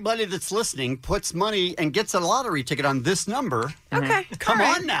everybody that's listening puts money and gets a lottery ticket on this number, okay, come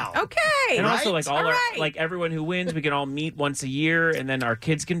on now. Okay. And also, Right? like like everyone who wins, we can all meet once a year, and then our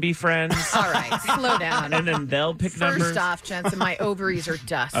kids can be friends. All right, slow down. And then they'll pick numbers. First off, Jensen, my ovaries are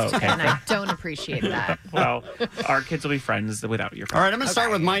dust, Okay. and I don't appreciate that. Well, our kids will be friends without your friends. All right, I'm going to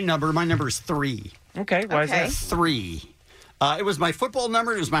start with my number. My number is 3. Okay, why is that? 3. It was my football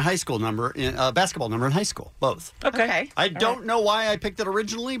number. It was my high school number, basketball number in high school, both. Okay. I don't know why I picked it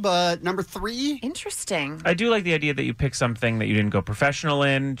originally, but number 3. Interesting. I do like the idea that you pick something that you didn't go professional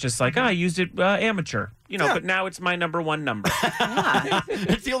in, just like, I used it amateur. You know, but now it's my number one number.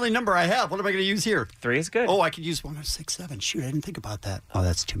 It's the only number I have. What am I going to use here? 3 is good. Oh, I could use 1067. Shoot, I didn't think about that. Oh,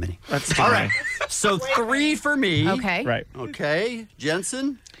 that's too many. That's too All many. right. So 3 for me. Okay. Right. Okay.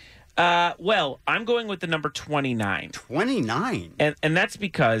 Jensen? Well, I'm going with the number 29. 29? And that's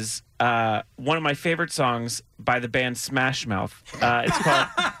because one of my favorite songs by the band Smash Mouth,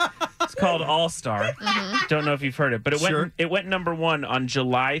 it's called All Star. Don't know if you've heard it, but it went number 1 on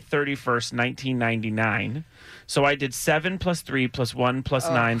July 31st, 1999. So I did 7 plus 3 plus 1 plus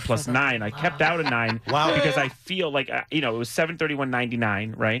 9 plus 9. I kept out a 9 because I feel like, it was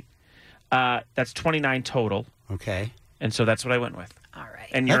 731.99, right? That's 29 total. Okay. And so that's what I went with. All right.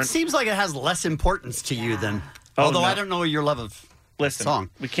 And That seems like it has less importance to you than... Oh, although no. I don't know your love of song.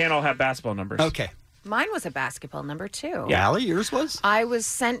 We can't all have basketball numbers. Okay. Mine was a basketball number, too. Yeah, Allie, yours was? I was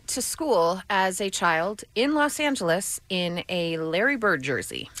sent to school as a child in Los Angeles in a Larry Bird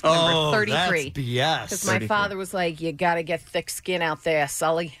jersey, number 33. That's BS. Because my father was like, you got to get thick skin out there,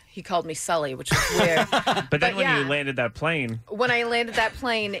 Sully. He called me Sully, which was weird. But then when you landed that plane... When I landed that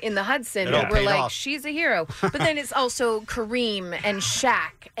plane in the Hudson, It all we're paid like, off. she's a hero. But then it's also Kareem and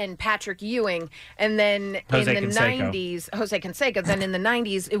Shaq and Patrick Ewing. And then Jose in the Canseco. 90s, Jose Canseco. Then in the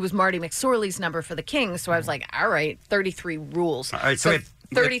 90s, it was Marty McSorley's number for the Kings. So I was like, all right, 33 rules. All right, so we have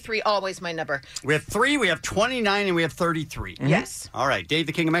 33, always my number. We have 3, we have 29, and we have 33. Yes. All right, Dave,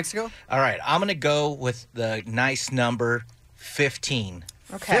 the King of Mexico? All right, I'm going to go with the nice number 15.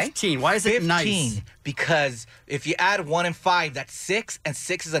 Okay. 15. Why is it 15, nice? because if you add 1 and 5, that's 6, and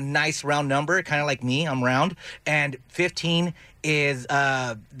 6 is a nice round number, kind of like me. I'm round, and 15 is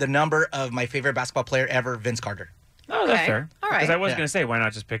the number of my favorite basketball player ever, Vince Carter. Oh, that's fair. All right. Because I was going to say, why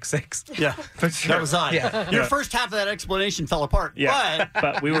not just pick 6? Yeah, But sure. that was odd. Yeah. Your first half of that explanation fell apart. Yeah,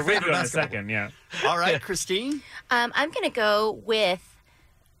 but we were your with favorite you on the basketball. second, yeah. All right, Christine. I'm going to go with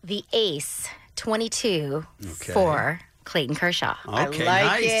the ace 22 for Clayton Kershaw. Okay, I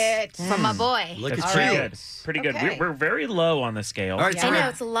like nice. it. From my boy. Look It's at pretty you. good. Pretty good. Okay. We're very low on the scale. All right, I so know,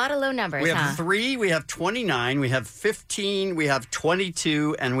 it's a lot of low numbers, we have huh? 3, we have 29, we have 15, we have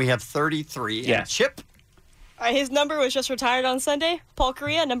 22, and we have 33. Yeah. And Chip? His number was just retired on Sunday. Paul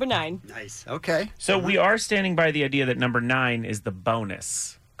Correa, number 9. Nice. Okay. So we are standing by the idea that number 9 is the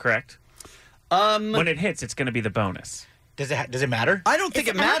bonus, correct? When it hits, it's going to be the bonus. Does it matter? I don't think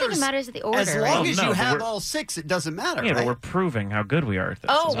it I don't matters. think it matters the order. As long right? as no, you but have we're- all 6, it doesn't matter, Yeah, right? but we're proving how good we are at this.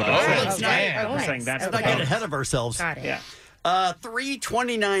 Oh, is what all I'm saying. right. Yeah. I'm saying that's Let's the not get bonus. ahead of ourselves. Got it. Yeah. 3,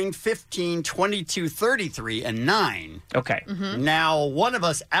 29, 15, 22, 33, and 9. Okay. Now, one of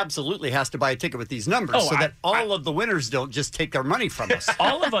us absolutely has to buy a ticket with these numbers Oh, so that all of the winners don't just take their money from us.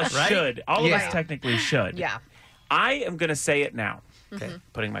 All of us Right? should. All of Yeah. us technically should. Yeah. I am going to say it now. Okay.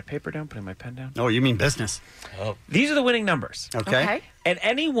 Putting my paper down, putting my pen down. Oh, you mean business. These are the winning numbers. Okay. And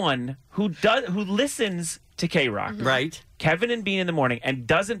anyone who listens to K-Rock, Right. Kevin and Bean in the morning, and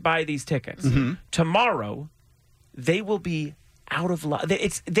doesn't buy these tickets, tomorrow they will be out of luck.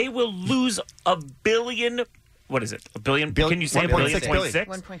 They will lose $1 billion. What is it? $1 billion? Can you say 1.6 $1.6?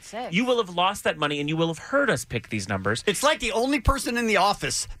 1.6. You will have lost that money, and you will have heard us pick these numbers. It's like the only person in the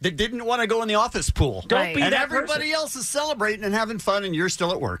office that didn't want to go in the office pool. Don't be and that everybody person. else is celebrating and having fun, and you're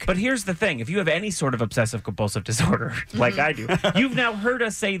still at work. But here's the thing: if you have any sort of obsessive compulsive disorder, like I do, you've now heard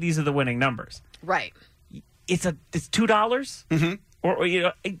us say these are the winning numbers. Right. It's $2,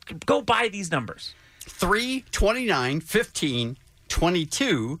 or go buy these numbers. 3, 29, 15,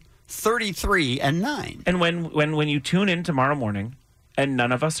 22, 33, and 9. And when you tune in tomorrow morning, and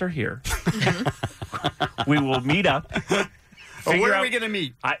none of us are here, we will meet up. Where are we going to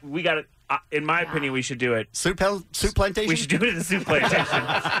meet? We got to. In my opinion, we should do it. Souplantation? We should do it at the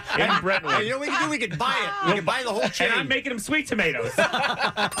Souplantation in Brentwood. Hey, you know what we can do? We could buy it. We could buy the whole chain. And I'm making them sweet tomatoes.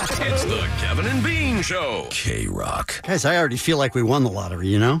 It's the Kevin and Bean Show. K-Rock. Guys, I already feel like we won the lottery,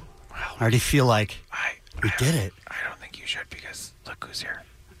 you know? I already feel like we did it. I don't think you should, because look who's here.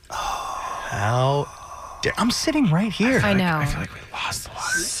 I'm sitting right here. I know. I feel like we lost the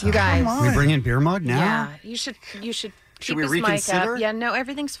lottery. You guys. We bring in beer mug now? Yeah. You should keep we his mic reconsider? up. Yeah, no,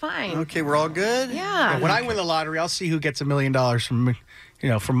 everything's fine. Okay, we're all good? Yeah. When I win the lottery, I'll see who gets $1 million from me,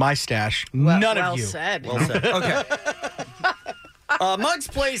 from my stash. None well of you. said. Well said. Okay. Muggs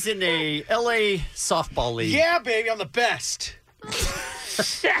plays in a L.A. softball league. Yeah, baby, I'm the best.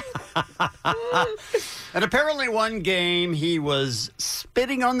 And apparently one game he was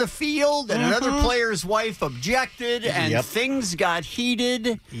spitting on the field and another player's wife objected and things got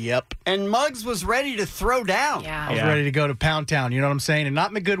heated. Yep. And Muggs was ready to throw down. Yeah. I was ready to go to Pound Town, you know what I'm saying? And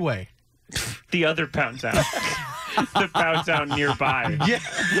not in a good way. The other Pound Town. The Pound Town nearby. Yeah.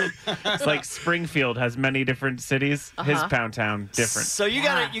 It's like Springfield has many different cities. His Pound Town different. So you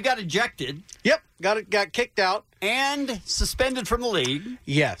got ejected. Yep. Got kicked out. And suspended from the league.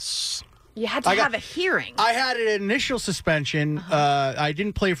 Yes. You had to have a hearing. I had an initial suspension. I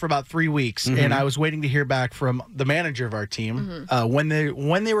didn't play for about 3 weeks, and I was waiting to hear back from the manager of our team when they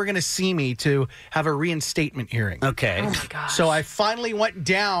were going to see me to have a reinstatement hearing. Okay. Oh my gosh. So I finally went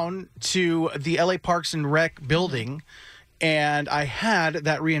down to the LA Parks and Rec building, and I had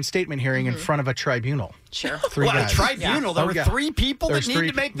that reinstatement hearing in front of a tribunal. Sure. 3 What, guys. a tribunal? There were 3 people There's that need 3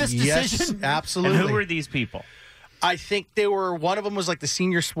 to make this Yes, decision? absolutely. And who were these people? I think one of them was like the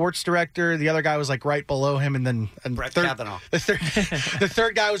senior sports director. The other guy was like right below him. And Brett Kavanaugh. The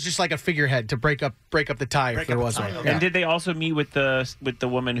third guy was just like a figurehead to break up the tie if there was one. And did they also meet with the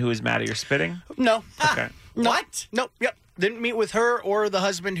woman who was mad at your spitting? No. Okay. What? Nope. Yep. Didn't meet with her or the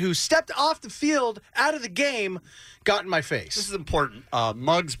husband who stepped off the field out of the game, got in my face. This is important.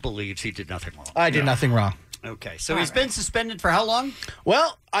 Muggs believes he did nothing wrong. I did nothing wrong. Okay. So he's been suspended for how long?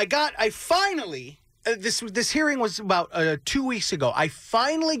 Well, I finally... this hearing was about 2 weeks ago. I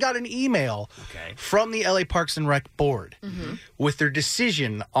finally got an email from the LA Parks and Rec board with their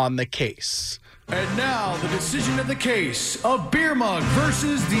decision on the case. And now the decision of the case of Beer Mug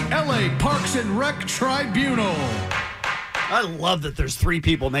versus the LA Parks and Rec Tribunal. I love that there's 3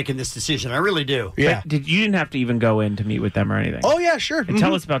 people making this decision. I really do. Yeah. But you didn't have to even go in to meet with them or anything. Oh, yeah, sure. And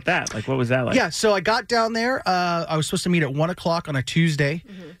tell us about that. Like, what was that like? Yeah, so I got down there. I was supposed to meet at 1 o'clock on a Tuesday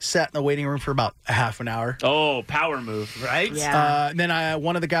sat in the waiting room for about a half an hour. Oh, power move. Right? Yeah. Then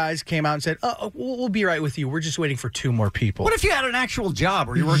one of the guys came out and said, we'll be right with you. We're just waiting for 2 more people. What if you had an actual job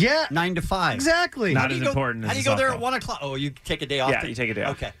where you work 9 to 5? Exactly. Not as important as How do you go there at 1 o'clock? Oh, you take a day off? Yeah, you take a day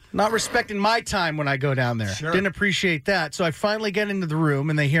off. Okay. Not respecting my time when I go down there. Sure. Didn't appreciate that. So I finally get into the room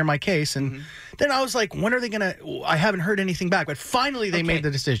and they hear my case. And then I was like, when are they going to? I haven't heard anything back. But finally they made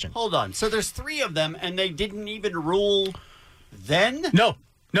the decision. Hold on. So there's 3 of them and they didn't even rule then? No.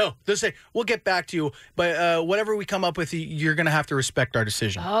 They'll say, we'll get back to you. But whatever we come up with, you're going to have to respect our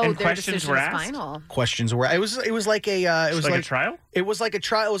decision. Oh, And their questions decision were is asked? final. Questions were. It was like a. It was like a trial? It was like a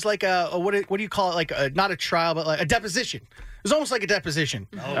trial. It was like a what do you call it? Like not a trial, but like a deposition. It was almost like a deposition.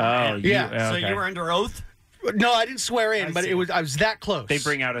 Oh, yeah. So you were under oath? No, I didn't swear in, but I was that close. They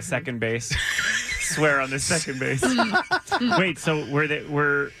bring out a second base. Swear on the second base. Wait, so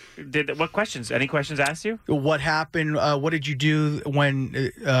what questions? Any questions asked you? What happened? What did you do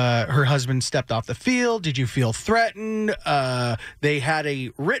when her husband stepped off the field? Did you feel threatened? They had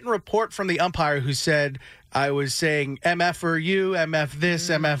a written report from the umpire who said I was saying MF for you, MF this,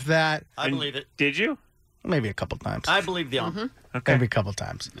 MF that. I believe it. Did you? Maybe a couple times. I believe the ump. Okay. Maybe a couple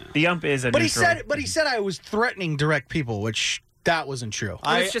times. The ump is a But neutral. he said I was threatening direct people, which that wasn't true.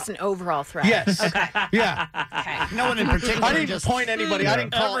 It's just an overall threat. Yes. Okay. Yeah. Okay. No one in particular. I didn't point anybody. I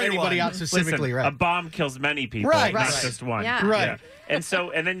didn't call anybody out specifically. Listen, right. a bomb kills many people, Right. not Right. just one. Yeah. Right. And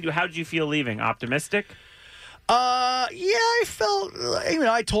then how did you feel leaving? Optimistic? Yeah, I felt.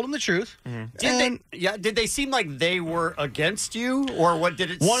 I told him the truth. Did they seem like they were against you, or what?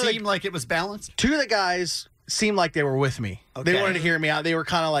 Did it seem like it was balanced? 2 of the guys seemed like they were with me. Okay. They wanted to hear me out. They were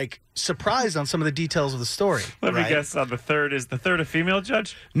kind of like surprised on some of the details of the story. Let me guess on the third. Is the third a female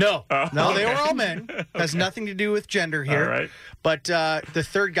judge? No, Oh, no, they okay. were all men. Has nothing to do with gender here. All right. But the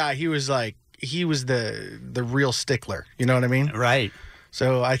third guy, he was the real stickler. You know what I mean? Right.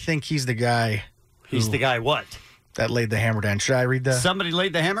 So I think he's the guy. He's the guy what? That laid the hammer down. Should I read the? Somebody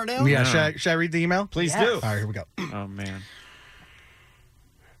laid the hammer down? Yeah. Should I read the email? Please do. All right, here we go. Oh man.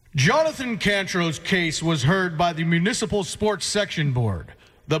 Jonathan Cantro's case was heard by the Municipal Sports Section Board.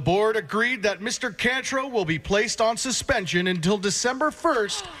 The board agreed that Mr. Cantro will be placed on suspension until December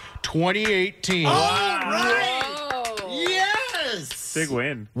 1st, 2018. All right. Yes. Big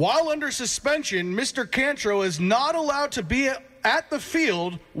win. While under suspension, Mr. Cantro is not allowed to be at the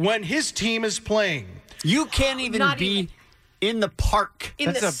field when his team is playing. You can't even be in the park.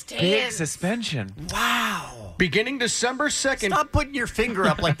 That's a big suspension. Wow. Beginning December 2nd. Stop putting your finger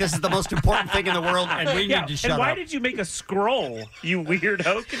up like this is the most important thing in the world and we need to shut and why up. did you make a scroll, you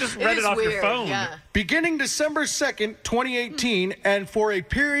weirdo? You just read it off your phone. Yeah. Beginning December 2nd, 2018, and for a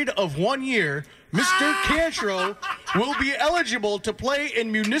period of 1 year, Mr. Cantro will be eligible to play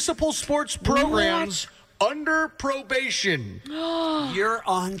in municipal sports programs under probation. You're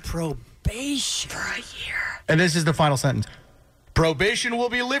on probation. For a year. And this is the final sentence. Probation will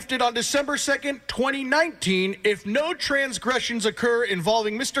be lifted on December 2nd, 2019, if no transgressions occur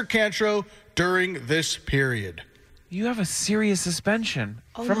involving Mr. Cantro during this period. You have a serious suspension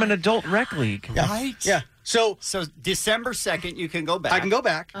from an adult rec league. Right? Yeah. So December 2nd, you can go back. I can go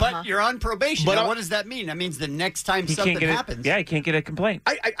back. But you're on probation. But now, what does that mean? That means the next time He something can't get happens. he can't get a complaint.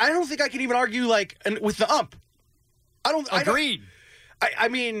 I don't think I can even argue with the ump. Agreed. I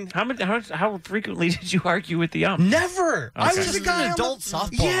mean, how frequently did you argue with the ump? Never. I Okay. was This the is guy an on adult the, softball.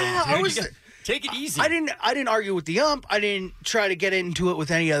 Yeah, league, I was. Take it easy. I didn't argue with the ump. I didn't try to get into it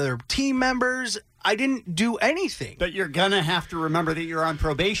with any other team members. I didn't do anything. But you're going to have to remember that you're on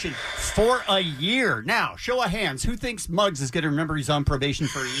probation for a year. Now, show of hands. Who thinks Muggs is going to remember he's on probation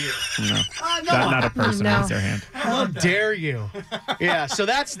for a year? No. No. Not a person No. raised their hand. How dare you? Yeah, so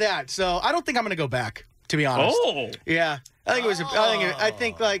that's that. So I don't think I'm going to go back, to be honest. Oh. Yeah. I think it was I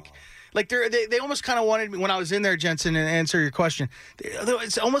think they almost kind of wanted me when I was in there, Jensen, and answer your question.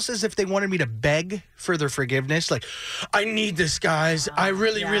 It's almost as if they wanted me to beg for their forgiveness. Like, I need this, guys. I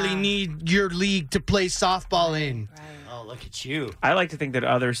really need your league to play softball in. Oh, look at you. I like to think that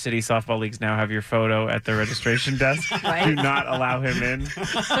other city softball leagues now have your photo at the registration desk. Right. Do not allow him in.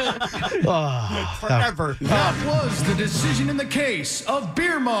 Forever. That was the decision in the case of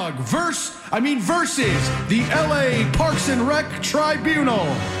Beer Mug versus the LA Parks and Rec Tribunal.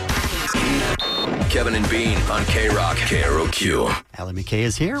 Kevin and Bean on K-Rock, KROQ. Allie McKay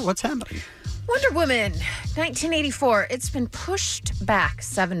is here. What's happening? Wonder Woman, 1984. It's been pushed back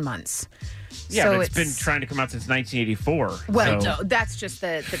 7 months. Yeah, so but it's been trying to come out since 1984. Well, so. no, that's just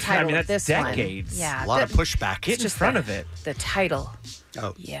the title mean, of that's this decades. one. Yeah, A lot of pushback. Get in just front the- of it. The title.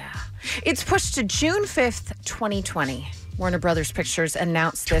 Oh. Yeah. It's pushed to June 5th, 2020. Warner Brothers Pictures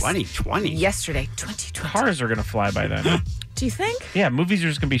announced this 2020? yesterday. 2020. Cars are going to fly by then. Do you think? Yeah, movies are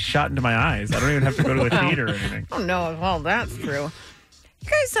just going to be shot into my eyes. I don't even have to go to a theater or anything. Oh, no. Well, that's true. You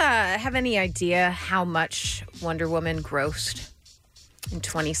guys have any idea how much Wonder Woman grossed in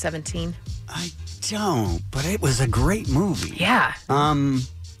 2017? I don't, but it was a great movie. Yeah.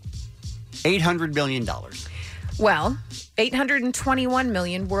 $800 million. Well, $821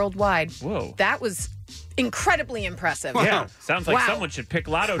 million worldwide. Whoa. That was incredibly impressive. Yeah, sounds like Wow. someone should pick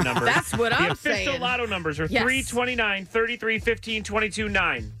lotto numbers. That's what I'm The official saying. lotto numbers are Yes. 3, 29, 33, 15, 22,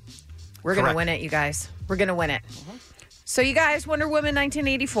 9. We're going to Correct. win it, you guys. We're going to win it. So, you guys, Wonder Woman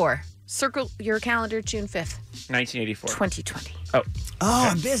 1984. Circle your calendar, June 5th, 1984. 2020. Oh. Oh,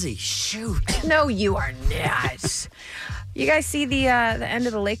 I'm busy. Shoot. No, you are not. You guys see the end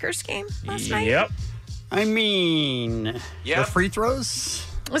of the Lakers game last night? Yep. I mean, the free throws?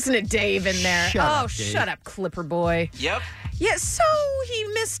 Listen to Dave in there. Shut up, Clipper boy. Yep. Yeah, so he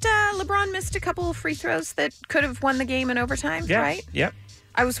missed, LeBron missed a couple of free throws that could have won the game in overtime, Yeah. right? Yep.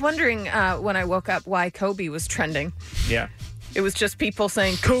 I was wondering when I woke up why Kobe was trending. Yeah. It was just people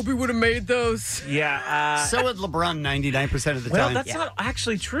saying, Kobe would have made those. Yeah. So would LeBron 99% of the Well, time. that's not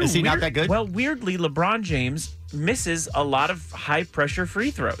actually true. Is he not that good? Well, weirdly, LeBron James misses a lot of high pressure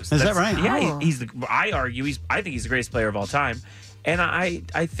free throws. Is that right? Yeah, Oh. I think he's the greatest player of all time. And I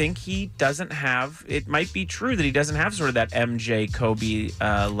think he doesn't have, it might be true that he doesn't have sort of that MJ Kobe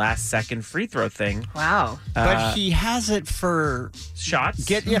last second free throw thing. Wow. But he has it for shots.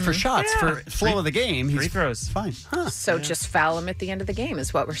 For shots, Yeah. for flow of the game. He's Free throws. fine. Huh. So just foul him at the end of the game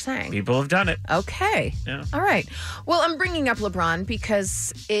is what we're saying. People have done it. Okay. Yeah. All right. Well, I'm bringing up LeBron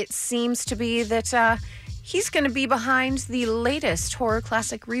because it seems to be that he's going to be behind the latest horror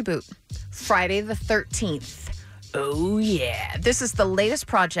classic reboot, Friday the 13th. Oh, yeah. This is the latest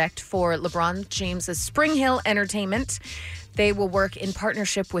project for LeBron James's Spring Hill Entertainment. They will work in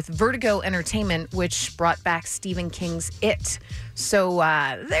partnership with Vertigo Entertainment, which brought back Stephen King's It. So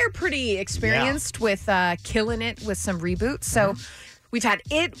they're pretty experienced with killing it with some reboots. So we've had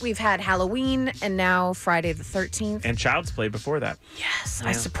It, we've had Halloween, and now Friday the 13th. And Child's Play before that. Yes,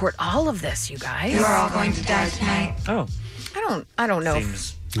 I support all of this, you guys. You're all going to die tonight. Oh. I don't know.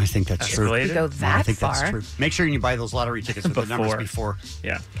 Seems I think that's true. We go that I think far. that's true. Make sure you buy those lottery tickets with the numbers before.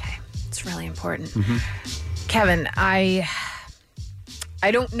 Yeah. Okay. It's really important. Kevin, I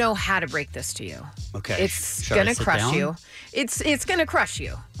don't know how to break this to you. Okay. It's Should I gonna sit crush down? you. It's gonna crush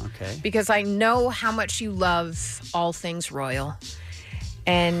you. Okay. Because I know how much you love all things royal.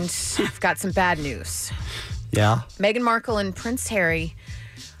 And I've got some bad news. Yeah. Meghan Markle and Prince Harry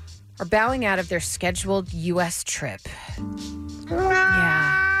are bowing out of their scheduled U.S. trip.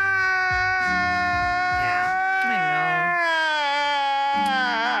 Yeah.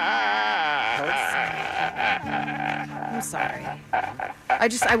 I'm sorry.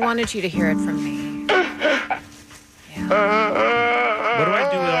 I wanted you to hear it from me. What do I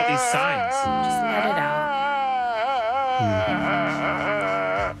do with all these signs? Just let it out.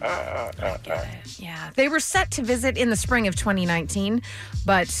 I get it. Yeah. They were set to visit in the spring of 2019,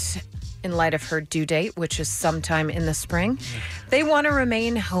 but in light of her due date, which is sometime in the spring, they want to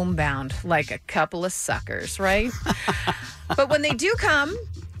remain homebound like a couple of suckers, right? But when they do come,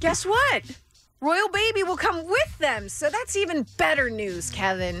 guess what? Royal Baby will come with them. So that's even better news,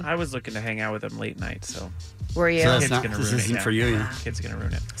 Kevin. I was looking to hang out with him late night, so. Were you? So that's Kid's not, gonna this ruin it, isn't yeah. for you. Yeah. Kid's going to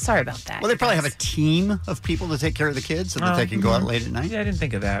ruin it. Sorry about that. Well, they probably guys. have a team of people to take care of the kids so that they can go out late at night. Yeah, I didn't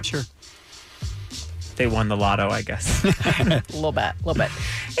think of that. Sure. They won the lotto, I guess. A little bit.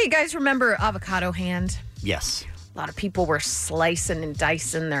 Hey, you guys remember Avocado Hand? Yes. A lot of people were slicing and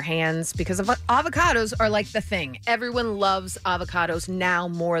dicing their hands because avocados are like the thing. Everyone loves avocados now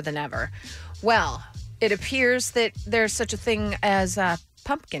more than ever. Well, it appears that there's such a thing as a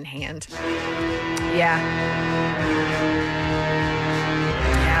pumpkin hand. Yeah.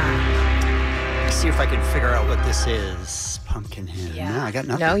 Let's see if I can figure out what this is. Pumpkin hand. Yeah. No, I got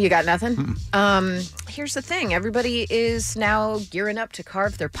nothing. No, you got nothing? Here's the thing. Everybody is now gearing up to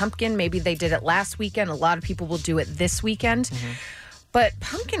carve their pumpkin. Maybe they did it last weekend. A lot of people will do it this weekend. But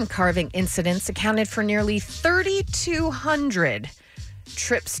pumpkin carving incidents accounted for nearly 3,200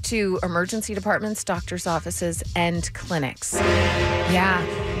 trips to emergency departments, doctors' offices, and clinics.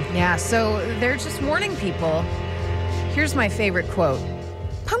 Yeah. So they're just warning people. Here's my favorite quote.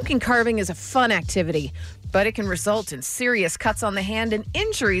 Pumpkin carving is a fun activity, but it can result in serious cuts on the hand and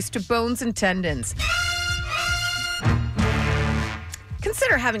injuries to bones and tendons. Can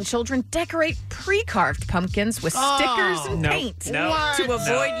Consider having children decorate pre-carved pumpkins with stickers and paint to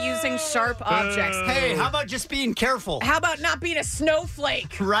avoid using sharp objects. Hey, how about just being careful? How about not being a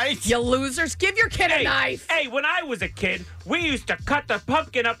snowflake? Right? You losers. Give your kid a knife. Hey, when I was a kid, we used to cut the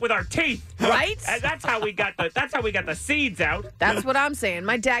pumpkin up with our teeth. Right? And that's how we got the seeds out. That's what I'm saying.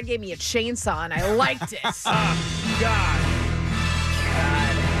 My dad gave me a chainsaw and I liked it. Oh, God.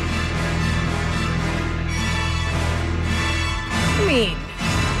 I mean,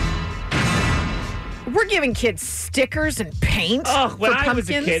 we're giving kids stickers and paint When for I was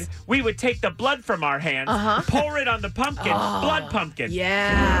a pumpkins. kid, we would take the blood from our hands, pour it on the pumpkin, blood pumpkin.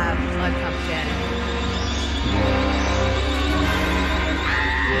 Yeah, blood pumpkin.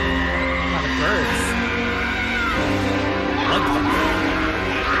 A lot of birds. Blood pumpkin.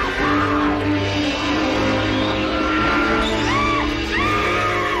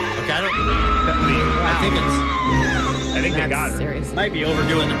 Okay, I think they got it. Serious. Might be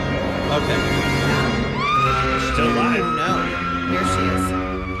overdoing it. Okay. Still alive. No. Here she is.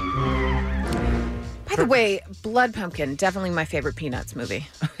 By the way, Blood Pumpkin, definitely my favorite Peanuts movie.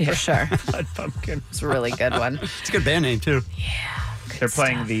 For sure. Blood pumpkin. It's a really good one. It's a good band name, too. Yeah. They're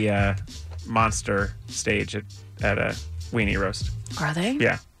playing the monster stage at a weenie roast. Are they?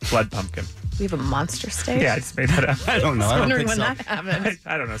 Yeah. Blood pumpkin. We have a monster stage? Yeah, I just made that up. I don't know. I I was don't wondering think when so. that happens.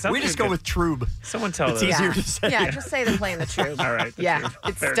 I don't know. We just go with Troob. Someone tell It's us. easier to say. Yeah, just say they're playing the Troob. All right. Yeah,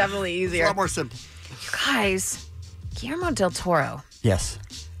 it's Fair definitely It's a easier. lot more simple. You guys, Guillermo del Toro, Yes.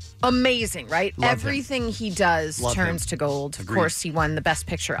 amazing, right? Love him. Everything he does Love turns him. to gold. Of Agreed. course, he won the Best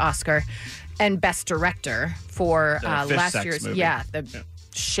Picture Oscar and Best Director for The fish last sex year's, movie. The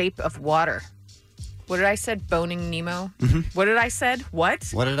Shape of Water. What did I said? Boning Nemo. Mm-hmm. What did I said? What?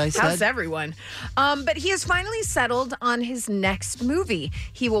 What did I say? How's everyone? But he has finally settled on his next movie.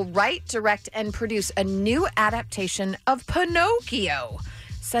 He will write, direct, and produce a new adaptation of Pinocchio,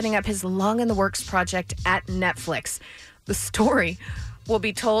 setting up his long-in-the-works project at Netflix. The story will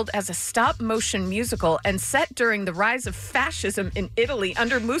be told as a stop-motion musical and set during the rise of fascism in Italy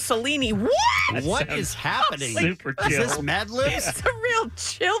under Mussolini. What? What is happening? Super Is chill. this Mad Libs? It's a real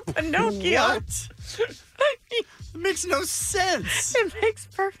chill Pinocchio. What? It makes no sense. It makes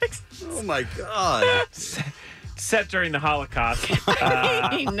perfect sense. Oh, my God. Set during the Holocaust.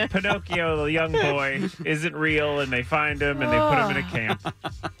 mean- Pinocchio, the young boy, isn't real, and they find him and they put him in a camp.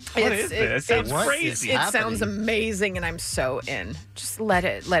 What is this? It sounds What crazy. is It sounds happening? amazing, and I'm so in. Just let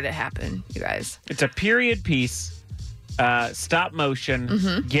it happen, you guys. It's a period piece, stop motion,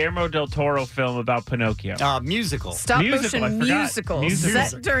 Mm-hmm. Guillermo del Toro film about Pinocchio. Musical. Stop Musical, I motion forgot. musical Musical.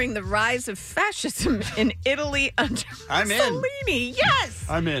 set during the rise of fascism in Italy under I'm in. Mussolini. Yes,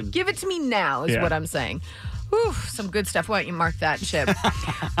 I'm in. give it to me now is Yeah. what I'm saying. Whew, some good stuff. Why don't you mark that, Chip?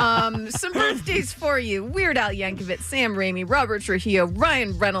 Some birthdays for you. Weird Al Yankovic, Sam Raimi, Robert Trujillo,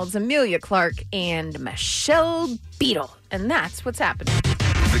 Ryan Reynolds, Amelia Clark, and Michelle Beadle. And that's what's happening.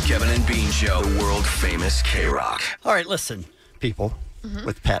 The Kevin and Bean Show, the world famous K-Rock. All right, listen, people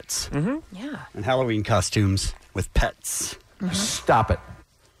with pets Yeah. and Halloween costumes with pets. Stop it.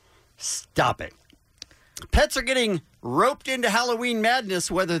 Stop it. Pets are getting roped into Halloween madness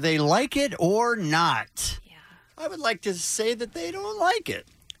whether they like it or not. Yeah. I would like to say that they don't like it.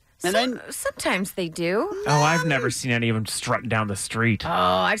 And Sometimes they do. Oh, I've never seen any of them strutting down the street. Oh,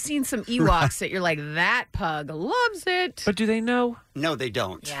 I've seen some Ewoks that you're like, that pug loves it. But do they know? no, they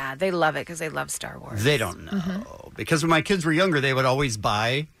don't. Yeah, they love it because they love Star Wars. They don't know. Because when my kids were younger, they would always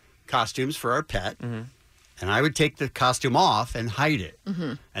buy costumes for our pet. And I would take the costume off and hide it.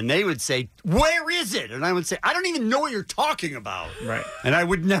 And they would say, "Where is it?" And I would say, "I don't even know what you're talking about." Right. And I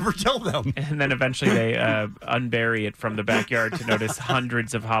would never tell them. And then eventually they unbury it from the backyard to notice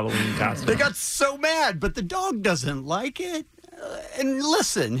hundreds of Halloween costumes. They got so mad, but the dog doesn't like it. And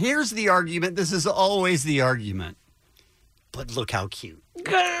listen, here's the argument. This is always the argument. But look how cute.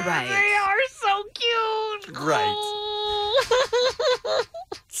 Right. They are so cute. Right.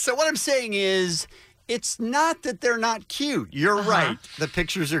 So what I'm saying is, it's not that they're not cute. You're right. The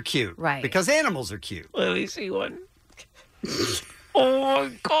pictures are cute. Right. Because animals are cute. Let me see one. Oh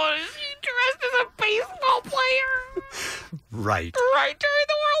my God, is he dressed as a baseball player? Right. Right during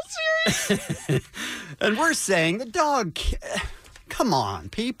the World Series? And we're saying the dog, come on,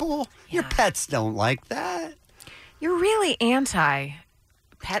 people. Your pets don't like that. You're really anti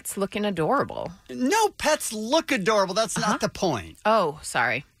pets looking adorable. No, pets look adorable. That's not the point. Oh,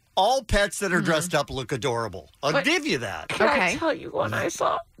 sorry. All pets that are dressed up look adorable. I'll give you that. Can I Okay. tell you what I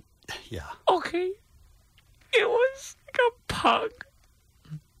saw? Yeah. Okay. It was like a pug.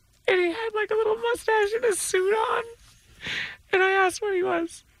 And he had like a little mustache and a suit on. And I asked what he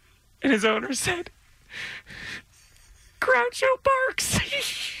was. And his owner said, Groucho Barks. It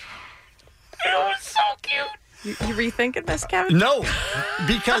was so cute. You rethinking this, Kevin? No,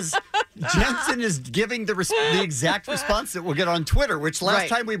 because Jensen is giving the exact response that we'll get on Twitter, which last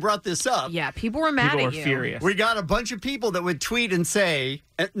time we brought this up. Yeah, people were mad at you. Furious. We got a bunch of people that would tweet and say,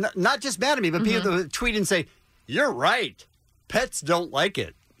 not just mad at me, but people that would tweet and say, you're right. Pets don't like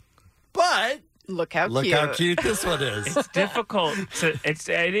it. But look how cute this one is. It's difficult to.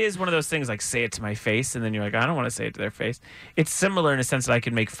 It is one of those things like say it to my face, and then you're like, I don't want to say it to their face. It's similar in a sense that I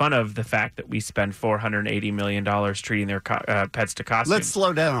can make fun of the fact that we spend $480 million treating their pets to costumes. Let's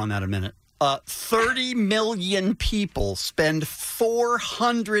slow down on that a minute. 30 million people spend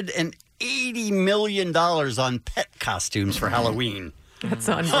 $480 million on pet costumes for Halloween. That's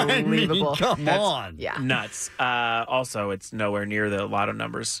unbelievable. I mean, come on. Yeah. Nuts. Also, it's nowhere near the lotto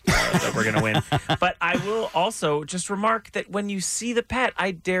numbers that we're going to win. But I will also just remark that when you see the pet,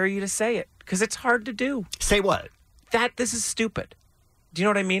 I dare you to say it because it's hard to do. Say what? This is stupid. Do you know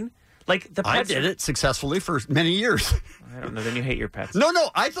what I mean? Like the pets I did it successfully for many years. I don't know. Then you hate your pets. No.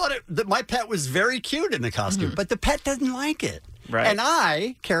 I thought that my pet was very cute in the costume, but the pet doesn't like it. Right. And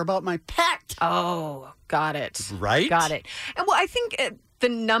I care about my pet. Oh, got it. Right? Got it. And well, I think the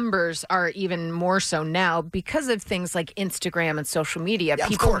numbers are even more so now because of things like Instagram and social media. Yeah,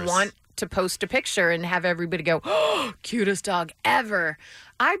 people want to post a picture and have everybody go, oh, cutest dog ever.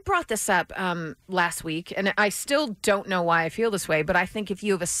 I brought this up last week, and I still don't know why I feel this way, but I think if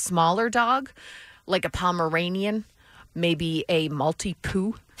you have a smaller dog, like a Pomeranian, maybe a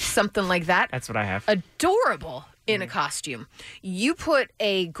Maltipoo, something like that. That's what I have. Adorable in a costume. You put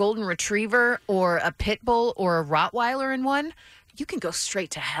a golden retriever or a pit bull or a Rottweiler in one, you can go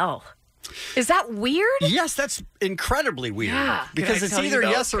straight to hell. Is that weird? Yes, that's incredibly weird. Yeah. Because it's either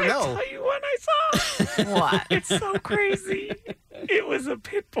yes or no. Can I tell you what I saw? What? It's so crazy. It was a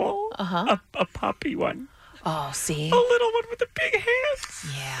pit bull, a puppy one. Oh, see? A little one with the big hands.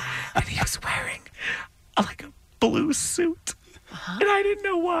 Yeah. And he was wearing like a blue suit. And I didn't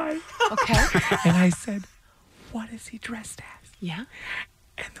know why. Okay. And I said, what is he dressed as? Yeah.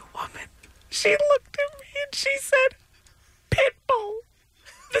 And the woman, she looked at me and she said, Pitbull.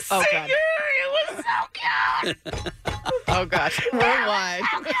 The singer. God. It was so cute. Oh, gosh. Worldwide.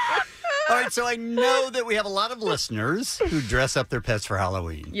 All right, so I know that we have a lot of listeners who dress up their pets for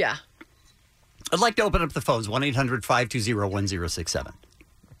Halloween. Yeah. I'd like to open up the phones, 1-800-520-1067.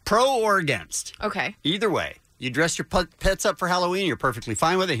 Pro or against? Okay. Either way. You dress your pets up for Halloween, you're perfectly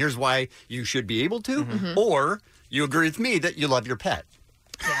fine with it. Here's why you should be able to. Or you agree with me that you love your pet.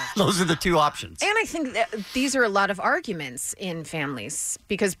 Yeah. Those are the two options. And I think that these are a lot of arguments in families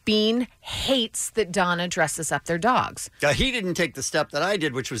because Bean hates that Donna dresses up their dogs. He didn't take the step that I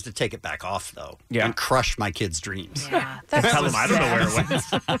did, which was to take it back off, though. Yeah. And crush my kids' dreams. Yeah, that's Tell them I don't know where it went.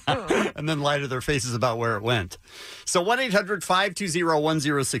 And then lie to their faces about where it went. So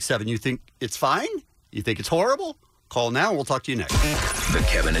 1-800-520-1067. You think it's fine? You think it's horrible? Call now. We'll talk to you next. The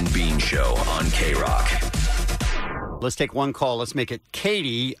Kevin and Bean Show on K-Rock. Let's take one call. Let's make it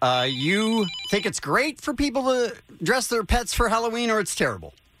Katie. You think it's great for people to dress their pets for Halloween, or it's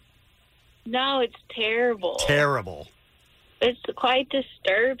terrible? No, it's terrible. Terrible. It's quite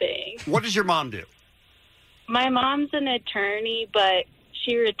disturbing. What does your mom do? My mom's an attorney, but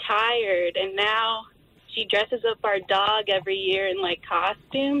she retired, and now she dresses up our dog every year in, like,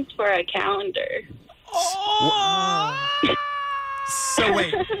 costumes for a calendar. Oh! So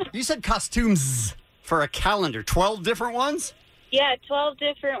wait, you said costumes for a calendar, 12 different ones? Yeah, 12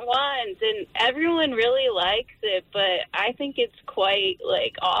 different ones, and everyone really likes it, but I think it's quite,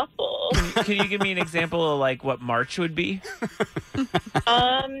 like, awful. Can you give me an example of, like, what March would be?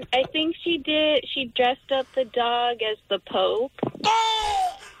 I think she dressed up the dog as the Pope.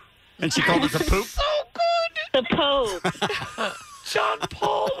 And she called it the poop? So good! The Pope. John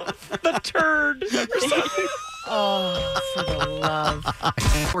Paul, the turd, or something. Oh, for the love.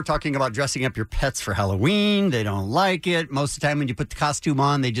 We're talking about dressing up your pets for Halloween. They don't like it. Most of the time when you put the costume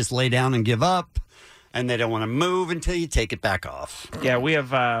on, they just lay down and give up. And they don't want to move until you take it back off. Yeah, we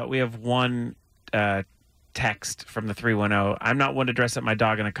have one text from the 310. I'm not one to dress up my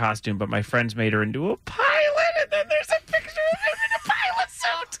dog in a costume, but my friends made her into a pilot, and then there's a picture of him in a pilot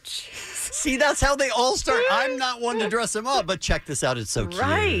suit. See, that's how they all start. I'm not one to dress them up, but check this out. It's so cute.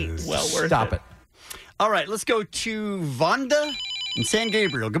 Right. Well worth Stop it. All right, let's go to Vonda in San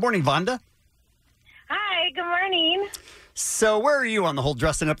Gabriel. Good morning, Vonda. Hi, good morning. So where are you on the whole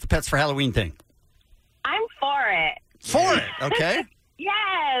dressing up the pets for Halloween thing? I'm for it. For it, okay.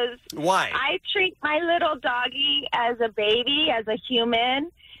 Yes. Why? I treat my little doggy as a baby, as a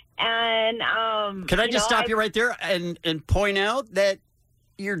human, and Can I just stop you right there and point out that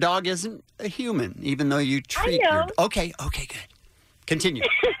your dog isn't a human, even though you treat your... Okay, good. Continue.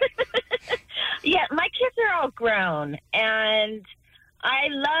 Yeah, my kids are all grown, and I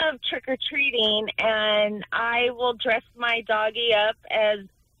love trick-or-treating, and I will dress my doggy up as,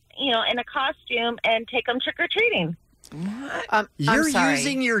 in a costume and take them trick-or-treating. You're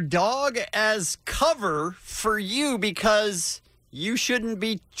using your dog as cover for you because you shouldn't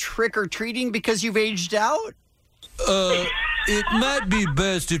be trick-or-treating because you've aged out? It might be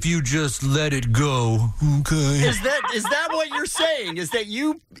best if you just let it go, okay? Is that what you're saying? Is that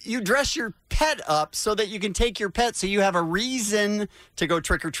you dress your pet up so that you can take your pet so you have a reason to go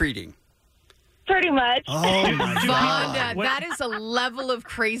trick-or-treating? Pretty much. Oh, my God. Vonda, that is a level of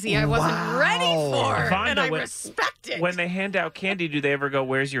crazy I wasn't ready for, Vonda, and I respect it. When they hand out candy, do they ever go,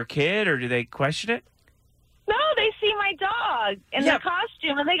 "Where's your kid?" or do they question it? No, they see my dog in the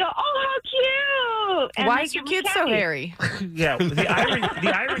costume, and they go, "Oh, how cute!" And Why they is your give me kid so candy. hairy? Yeah,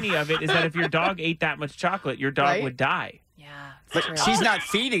 the irony of it is that if your dog ate that much chocolate, your dog would die. But she's not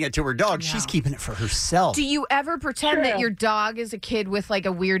feeding it to her dog. She's keeping it for herself. Do you ever pretend that your dog is a kid with like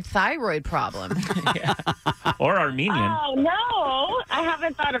a weird thyroid problem? Or Armenian. Oh, no, I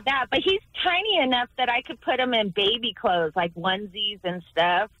haven't thought of that. But he's tiny enough that I could put him in baby clothes, like onesies and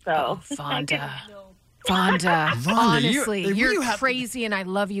stuff. So, Vonda. Vonda, honestly, you're crazy, and I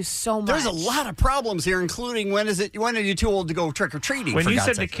love you so much. There's a lot of problems here, including when are you too old to go trick-or-treating? When for you God's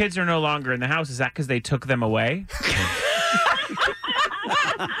said sake? the kids are no longer in the house, is that because they took them away?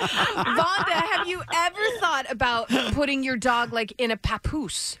 Vonda, have you ever thought about putting your dog like in a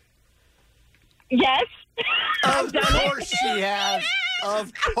papoose? Yes. Of course she has.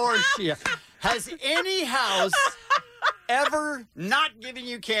 Of course she has. Has any house ever not given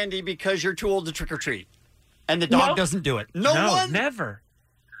you candy because you're too old to trick-or-treat? And the dog doesn't do it? No one? Never.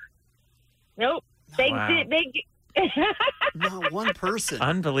 Nope. They Wow. did. They. Not one person.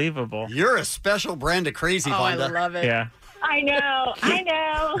 Unbelievable. You're a special brand of crazy, Vonda. I love it. Yeah. I know. I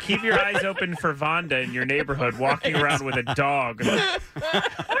know. Keep your eyes open for Vonda in your neighborhood walking around with a dog.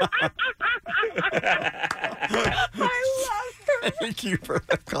 Thank you for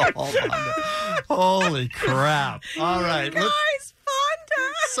the call, Vonda. Holy crap. All right. Guys,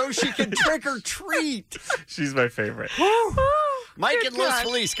 Vonda. So she can trick or treat. She's my favorite. Mike in Los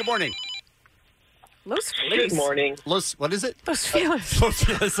Feliz, good morning. Los Feliz. Good morning. What is it? Los Feliz. Los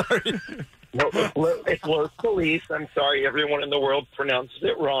Feliz, sorry. No, it's Los Feliz. I'm sorry, everyone in the world pronounces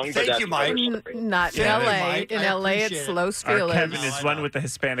it wrong. but Thank that's you, Mike. Not in Thank you, L.A. Mike. In I L.A., appreciate it's it. Los Our Feliz. Kevin is one with the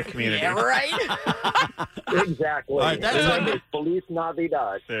Hispanic community. Yeah, right? Exactly. All right, that's It's Feliz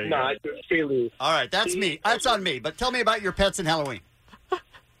Navidad, There you not Feliz. All right, that's me. That's on me. But tell me about your pets in Halloween.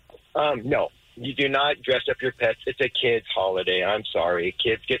 No, you do not dress up your pets. It's a kid's holiday. I'm sorry.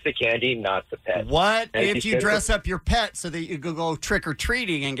 Kids get the candy, not the pets. What And if you dress up your pet so that you could go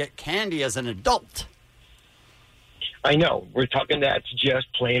trick-or-treating and get candy as an adult? I know. We're talking that's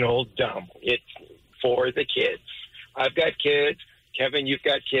just plain old dumb. It's for the kids. I've got kids. Kevin, you've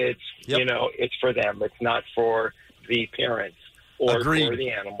got kids. Yep. You know, it's for them. It's not for the parents or Agreed. for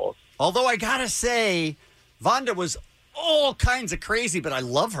the animals. Although I gotta say, Vonda was all kinds of crazy, but I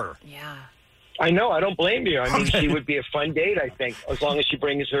love her. Yeah. I know. I don't blame you. I mean, she would be a fun date, I think, as long as she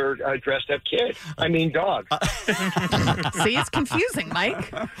brings her dressed-up kid. I mean, dog. See, it's confusing,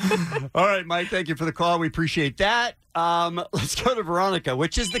 Mike. All right, Mike, thank you for the call. We appreciate that. Let's go to Veronica,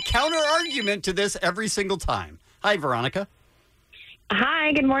 which is the counter-argument to this every single time. Hi, Veronica.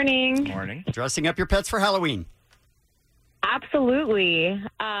 Hi, good morning. Morning. Dressing up your pets for Halloween. Absolutely.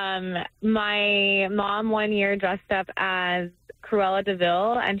 My mom one year dressed up as Cruella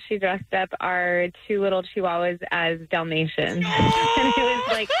DeVille, and she dressed up our two little chihuahuas as Dalmatians. And it was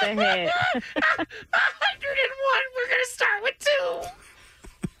like the hit. 101. We're going to start with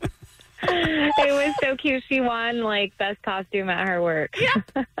 2. It was so cute. She won like best costume at her work. Yeah.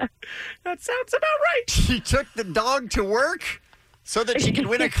 That sounds about right. She took the dog to work so that she could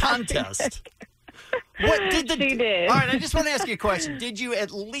win a contest. She did. All right, I just want to ask you a question. Did you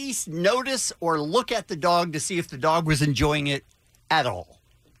at least notice or look at the dog to see if the dog was enjoying it at all?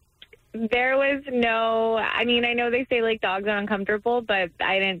 There was no, I mean, I know they say like dogs are uncomfortable, but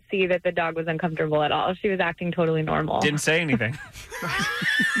I didn't see that the dog was uncomfortable at all. She was acting totally normal. Didn't say anything.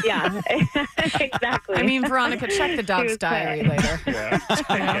 Yeah, exactly. I mean, Veronica, check the dog's diary later.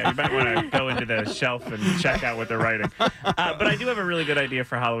 Yeah, you might want to go into the shelf and check out what they're writing. But I do have a really good idea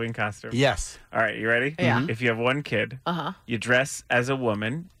for Halloween costume. Yes. All right, you ready? Yeah. If you have one kid, you dress as a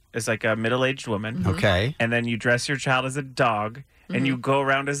woman, as like a middle-aged woman. Okay. And then you dress your child as a dog, and you go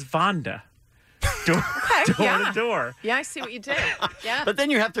around as Vonda. Door yeah. to door. Yeah, I see what you did. Yeah. But then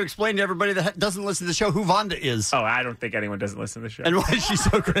you have to explain to everybody that doesn't listen to the show who Vonda is. Oh, I don't think anyone doesn't listen to the show. And why she's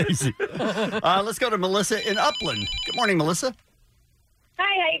so crazy. Let's go to Melissa in Upland. Good morning, Melissa.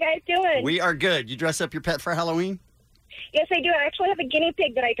 Hi, how you guys doing? We are good. You dress up your pet for Halloween? Yes, I do. I actually have a guinea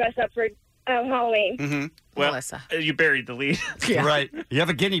pig that I dress up for Halloween. Mm-hmm. Well, Melissa. You buried the lead. Right. You have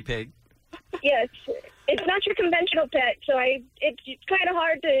a guinea pig. Yes, it's not your conventional pet, so it's kind of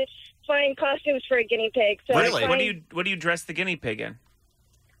hard to find costumes for a guinea pig. So Really? What do you dress the guinea pig in?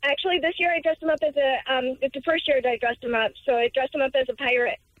 Actually, this year I dressed him up as it's the first year that I dressed him up, so I dressed him up as a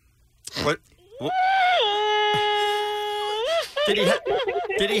pirate. What?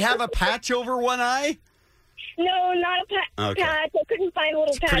 Did he have a patch over one eye? No, not a Okay. patch. I couldn't find a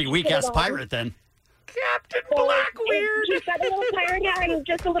little patch. Pretty to weak put it ass on. pirate then. Captain Blackbeard. He's got a little pirate hat and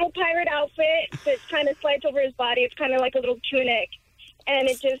just a little pirate outfit that kind of slides over his body. It's kind of like a little tunic, and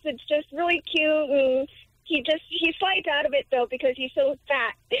it's just really cute. And he slides out of it though because he's so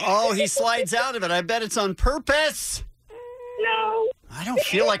fat. Oh, he slides out of it. I bet it's on purpose. No. I don't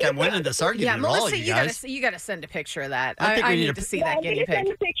feel like I'm winning this argument Yeah, at all, Melissa, you guys. you gotta send a picture of that. I think we I need need to- to see Yeah, that I'm guinea gonna send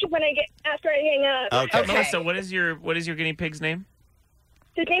pig. a picture when after I hang up. Okay. Melissa, what is your guinea pig's name?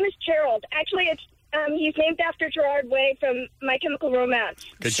 His name is Gerald. Actually, it's he's named after Gerard Way from My Chemical Romance.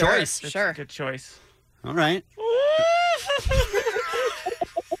 Good choice. Sure. Good choice. All right.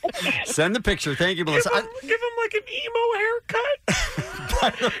 Send the picture. Thank you, Melissa. Give him like an emo haircut.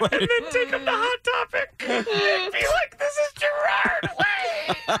 And then take him to Hot Topic. And be like, this is Gerard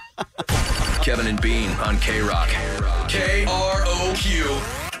Way. Kevin and Bean on K-Rock.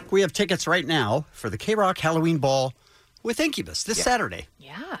 KROQ. We have tickets right now for the K-Rock Halloween Ball with Incubus this Saturday.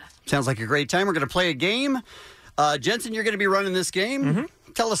 Yeah. Sounds like a great time. We're going to play a game. Jensen, you're going to be running this game. Mm-hmm.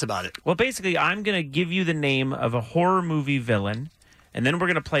 Tell us about it. Well, basically, I'm going to give you the name of a horror movie villain, and then we're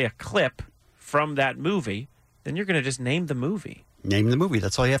going to play a clip from that movie. Then you're going to just name the movie. Name the movie.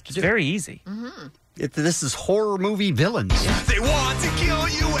 That's all you have to do. It's very easy. Mm-hmm. This is horror movie villains. They want to kill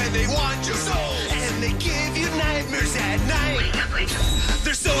you and they want your soul. And they give you nightmares at night.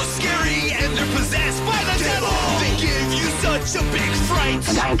 They're so scary and they're possessed by the devil. They give you such a big fright.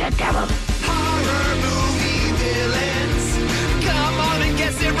 And I'm the devil. Horror movie villains. Come on and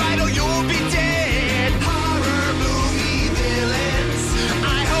guess it right or you'll be dead. Horror movie villains.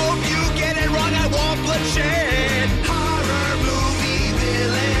 I hope you get it wrong. I want bloodshed. Horror movie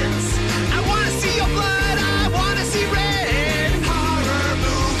villains. I want to see your blood. I want to see red. Horror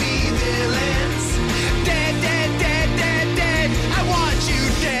movie villains. Dead, dead, dead, dead, dead. I want you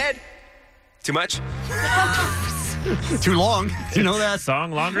dead. Too much? Too long. You know that?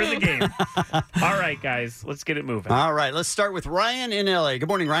 Song longer than the game. All right, guys, let's get it moving. All right, let's start with Ryan in L.A. Good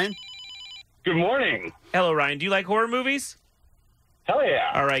morning, Ryan. Good morning. Hello, Ryan. Do you like horror movies? Hell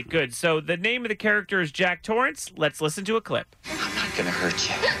yeah. All right, good. So the name of the character is Jack Torrance. Let's listen to a clip. I'm not gonna hurt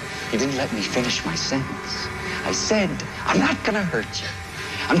you. You didn't let me finish my sentence. I said, I'm not gonna hurt you.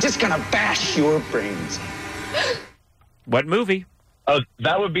 I'm just gonna bash your brains in. What movie?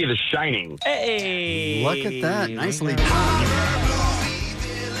 That would be The Shining. Hey! Look at that. Nicely done.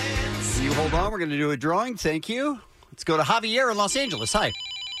 You hold on. We're going to do a drawing. Thank you. Let's go to Javier in Los Angeles. Hi.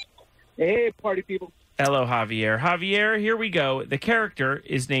 Hey, party people. Hello, Javier. Javier, here we go. The character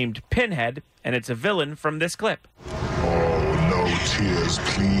is named Pinhead, and it's a villain from this clip. Oh, no tears,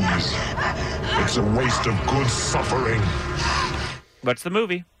 please. It's a waste of good suffering. What's the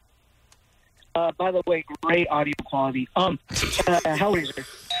movie? By the way, great audio quality. Hellraiser.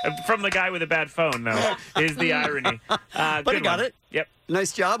 From the guy with a bad phone, though, is the irony. But Good he got one. it. Yep.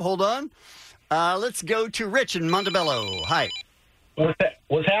 Nice job. Hold on. Let's go to Rich in Montebello. Hi.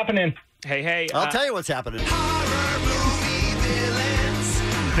 What's happening? Hey. I'll tell you what's happening.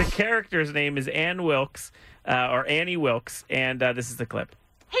 The character's name is Ann Wilkes, or Annie Wilkes, and this is the clip.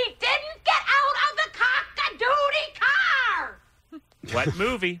 He didn't get out of the cock-a-doodie car! What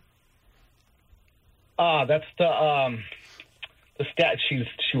movie? That's the stat. She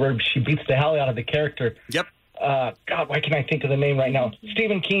beats the hell out of the character. Yep. God, why can't I think of the name right now?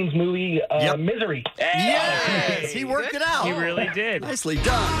 Stephen King's movie, Misery. Yes, he worked it out. He really did. Nicely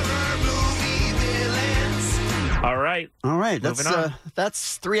done. All right. All right. Moving on.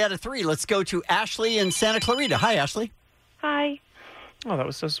 That's 3 out of 3. Let's go to Ashley in Santa Clarita. Hi, Ashley. Hi. Oh, that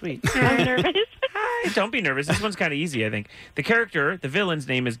was so sweet. I'm nervous. Hi. Don't be nervous. This one's kind of easy, I think. The character, the villain's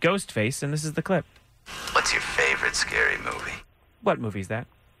name is Ghostface, and this is the clip. What's your favorite scary movie? What movie is that?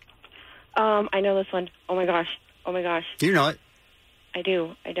 I know this one. Oh my gosh. You know it. I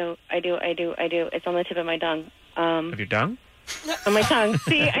do. It's on the tip of my tongue. Of your tongue? On my tongue.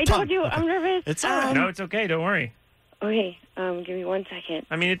 See, I told you, I'm nervous. It's all right. No, it's okay. Don't worry. Okay, give me 1 second.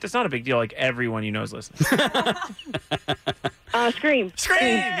 I mean, it's not a big deal. Like, everyone you know is listening. Scream. Scream,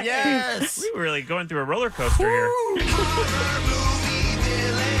 yes. We were really going through a roller coaster here.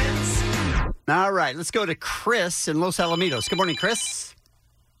 All right, let's go to Chris in Los Alamitos. Good morning, Chris.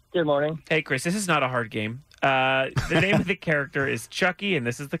 Good morning. Hey, Chris, this is not a hard game. The name of the character is Chucky, and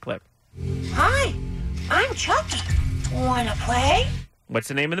this is the clip. Hi, I'm Chucky. Wanna play? What's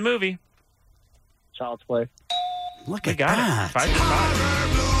the name of the movie? Child's Play. Look We at got that. it. 5 for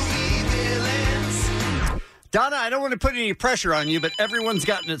 5. Donna, I don't want to put any pressure on you, but everyone's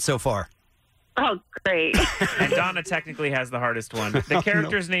gotten it so far. Oh, great. And Donna technically has the hardest one. The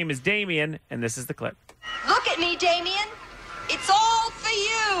character's name is Damien, and this is the clip. Look at me, Damien. It's all for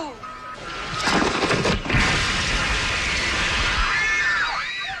you.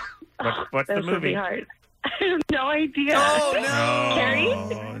 What's the This would movie? be hard. I have no idea. Oh, no. Carrie?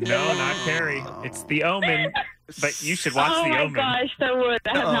 No, not Carrie. It's The Omen, but you should watch The Omen. Oh, my gosh, so would.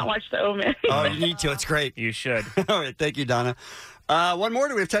 I have not watched The Omen. Oh, you need to. It's great. You should. All right, thank you, Donna. One more?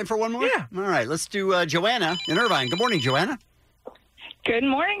 Do we have time for one more? Yeah. All right, let's do Joanna in Irvine. Good morning, Joanna. Good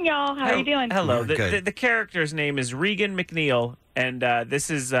morning, y'all. How are you doing? Hello. Good. The character's name is Regan McNeil, and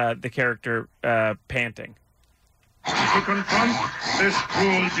this is the character panting. To confront this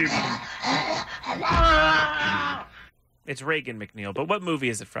cruel demon. It's Regan McNeil, but what movie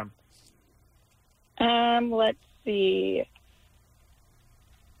is it from? Let's see.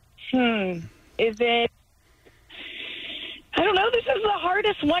 Is it? I don't know. This is the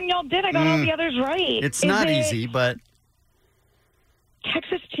hardest one y'all did. I got all the others right. It's Is not it easy, but...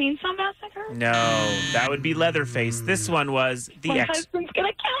 Texas Chainsaw Massacre? No, that would be Leatherface. This one was My husband's gonna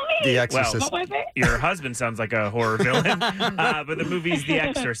kill me. The Exorcist. What was it? Your husband sounds like a horror villain, but the movie's The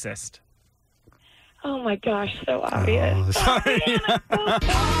Exorcist. Oh my gosh, so obvious. Sorry.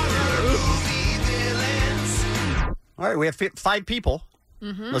 All right, we have 5 people.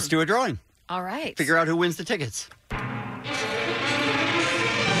 Mhm. Let's do a drawing. All right. Figure out who wins the tickets.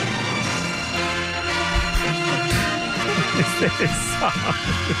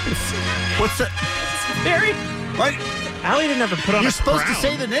 What's that? Very. What? Allie didn't have to put on You're a supposed crown. to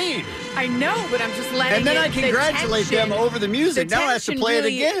say the name. I know, but I'm just letting And then it, I congratulate the tension, them over the music. Now I have to tension play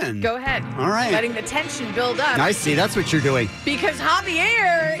really- it again. Go ahead. All right. Letting the tension build up. I see. That's what you're doing. Because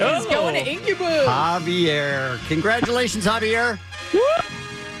Javier is going to Incubus. Javier. Congratulations, Javier.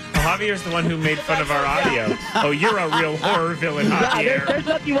 Javier's the one who made fun of our audio. Oh, you're a real horror villain, Javier. There's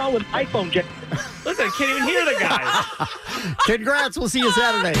nothing wrong with iPhone, Jensen. Listen, I can't even hear the guys. Congrats. We'll see you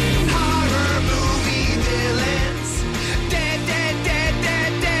Saturday.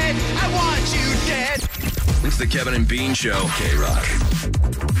 It's the Kevin and Bean Show. K-Rock.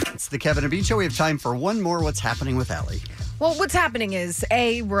 It's the Kevin and Bean Show. We have time for one more What's Happening with Allie. Well, what's happening is,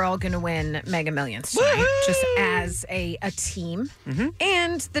 A, we're all going to win Mega Millions tonight, just as a team. Mm-hmm.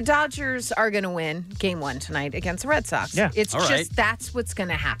 And the Dodgers are going to win Game 1 tonight against the Red Sox. Yeah. It's All just, right. that's what's going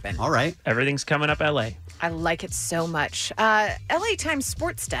to happen. All right. Everything's coming up L.A. I like it so much. LA Times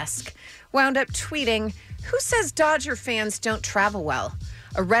Sports Desk wound up tweeting, "Who says Dodger fans don't travel well?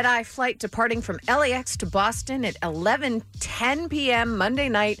 A red-eye flight departing from LAX to Boston at 11:10 p.m. Monday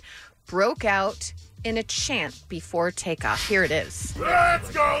night broke out in a chant before takeoff." Here it is.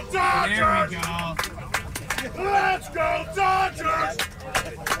 Let's go, Dodgers! There we go. Let's go, Dodgers!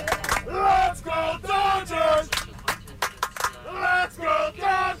 Let's go, Dodgers! Let's go,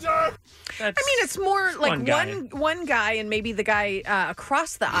 Dodgers! I mean, it's more like one guy. one guy and maybe the guy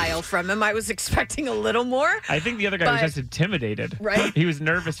across the aisle from him. I was expecting a little more. I think the other guy was But- just intimidated. Right? He was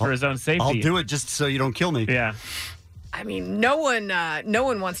nervous for his own safety. I'll do it just so you don't kill me. Yeah. I mean, no one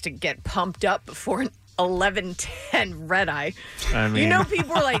wants to get pumped up before an 11:10 red eye. I mean, You know,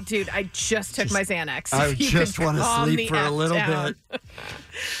 people are like, "Dude, I just took my Xanax. I If you just could want to calm sleep the for a F little down." bit.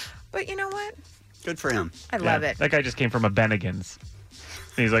 But you know what? Good for him. I love it. That guy just came from a Bennigan's.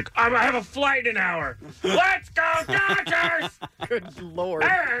 He's like, I have a flight in an hour. Let's go, Dodgers! Good Lord.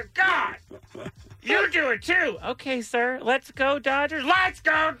 Oh, God! You do it too. Okay, sir. Let's go, Dodgers. Let's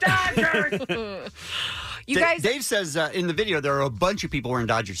go, Dodgers! You guys. Dave says in the video there are a bunch of people wearing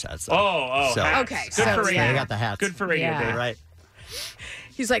Dodgers hats. Though. Oh, So, hats. Okay, Good so, for radio. They got the hats. Good for radio, Yeah. Dave. Right.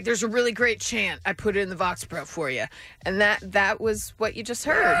 He's like, "There's a really great chant. I put it in the Vox Pro for you," and that was what you just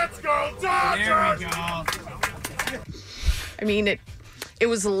heard. Let's go, Dodgers! I mean, it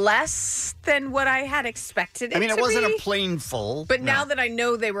was less than what I had expeced. I mean, it to wasn't be, a plane full. But now that I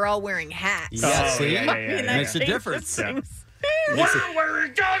know they were all wearing hats, Yeah, Oh, see? yeah, yeah, I mean, yeah, that Makes a changes difference. things. We're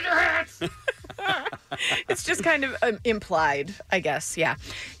wearing Dodger hats! It's just kind of implied, I guess. Yeah.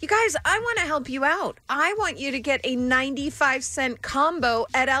 You guys, I want to help you out. I want you to get a 95-cent combo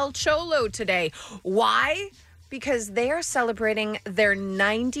at El Cholo today. Why? because they are celebrating their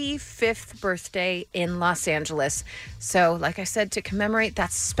 95th birthday in Los Angeles. So, like I said, to commemorate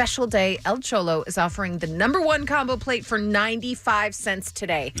that special day, El Cholo is offering the #1 combo plate for 95 cents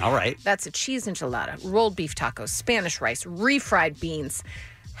today. All right. That's a cheese enchilada, rolled beef tacos, Spanish rice, refried beans.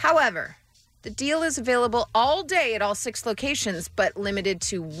 However, the deal is available all day at all 6 locations, but limited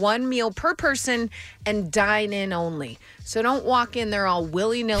to 1 meal per person and dine-in only. So don't walk in there all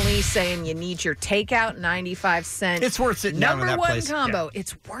willy-nilly saying you need your takeout 95 cents. It's worth sitting down in that place. #1 combo. Yeah.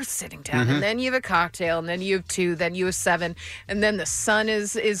 It's worth sitting down. And then you have a cocktail, and then you have 2, then you have 7, and then the sun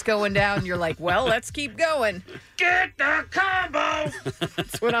is going down. And you're like, well, let's keep going. Get the combo.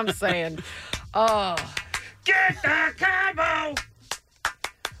 That's what I'm saying. Oh. Get the combo.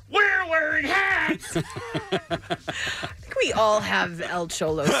 We're wearing hats. I think we all have El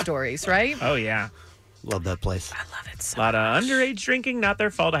Cholo stories, right? Oh, yeah. Love that place. I love it so much. A lot of much. underage drinking, not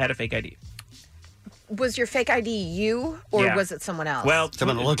their fault. I had a fake ID. Was your fake ID you, or was it someone else? Well,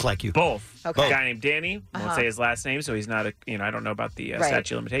 someone that looked like you. Both. Okay. A guy named Danny. Won't say his last name, so he's not a. I don't know about the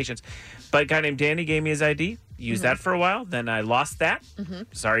statute of limitations. But a guy named Danny gave me his ID. Used that for a while. Then I lost that.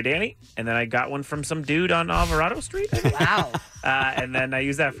 Sorry, Danny. And then I got one from some dude on Alvarado Street. Wow. And then I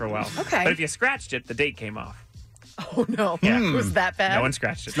used that for a while. Okay. But if you scratched it, the date came off. Oh, no. Yeah. Was that bad? No one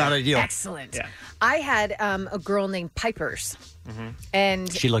scratched it. It's not ideal. Excellent. Yeah. I had a girl named Pipers.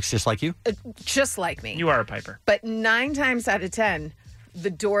 And She looks just like you? just like me. You are a Piper. But 9 times out of 10,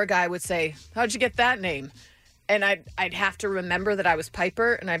 the door guy would say, how'd you get that name? And I'd have to remember that I was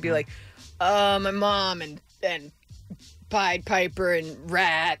Piper, and I'd be like, my mom and Pied Piper and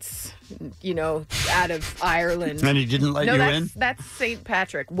Rats, out of Ireland. And he didn't let you in? That's St.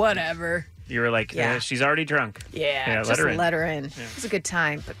 Patrick. Whatever. You were like, Yeah. she's already drunk. Yeah, let just her in. let her in. It was a good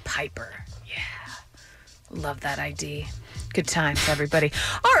time, but Piper, love that ID. Good times, everybody.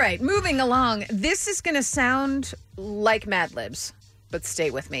 All right, moving along. This is going to sound like Mad Libs, but stay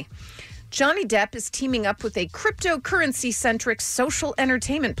with me. Johnny Depp is teaming up with a cryptocurrency-centric social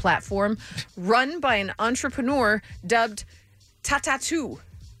entertainment platform run by an entrepreneur dubbed Tatatu.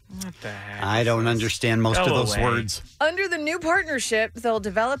 What the heck? I don't understand most of those words. Under the new partnership, they'll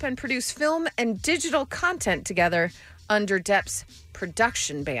develop and produce film and digital content together under Depp's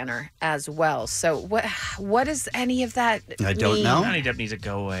production banner as well. So what does any of that I don't mean? know. Johnny Depp needs to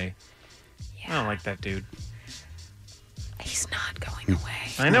go away. I don't like that dude. He's not going away.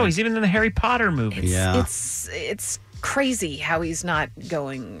 I know. He's even in the Harry Potter movie. It's crazy how he's not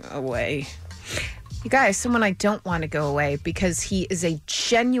going away. You guys, someone I don't want to go away because he is a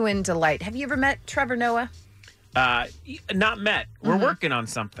genuine delight. Have you ever met Trevor Noah? Not met. We're working on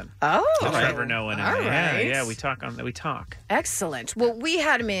something. Oh, Trevor Noah and I. all right. Yeah, we talk. Excellent. Well, we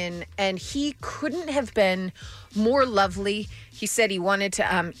had him in, and he couldn't have been more lovely. He said he wanted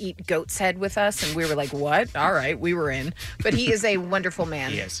to eat goat's head with us, and we were like, what? All right, we were in. But he is a wonderful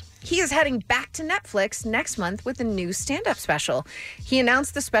man. He is. He is heading back to Netflix next month with a new stand-up special. He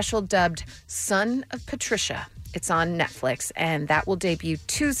announced the special dubbed Son of Patricia. It's on Netflix, and that will debut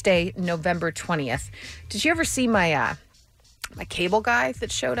Tuesday, November 20th. Did you ever see my cable guy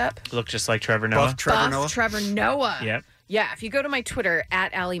that showed up? Looked just like Trevor Noah. Buff Trevor Noah? Trevor Noah. Yep. Yeah, if you go to my Twitter,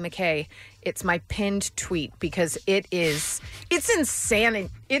 at Allie McKay, it's my pinned tweet because it's insanity.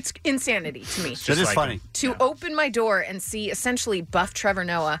 It's insanity to me. It is funny. To open my door and see essentially buff Trevor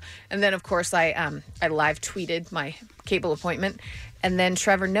Noah. And then, of course, I live tweeted my cable appointment. And then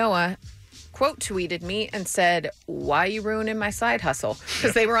Trevor Noah quote tweeted me and said, why are you ruining my side hustle?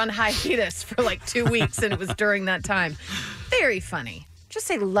 Because they were on hiatus for like 2 weeks and it was during that time. Very funny. Just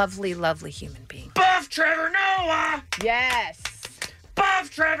a lovely, lovely human being. Buff Trevor Noah! Yes. Buff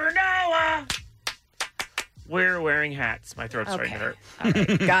Trevor Noah! We're wearing hats. My throat's starting to hurt. All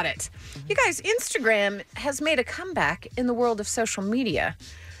right, got it. You guys, Instagram has made a comeback in the world of social media.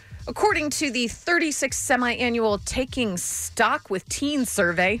 According to the 36th semi-annual Taking Stock with Teens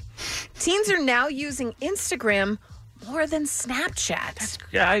survey, teens are now using Instagram more than Snapchat.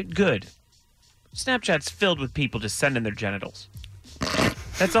 Good. Snapchat's filled with people just sending their genitals.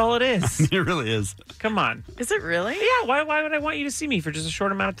 That's all it is. It really is. Come on. Is it really? Yeah, why would I want you to see me for just a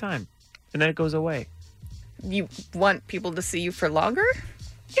short amount of time? And then it goes away. You want people to see you for longer?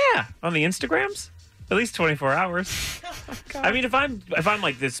 Yeah, on the Instagrams. At least 24 hours. Oh, I mean, if I'm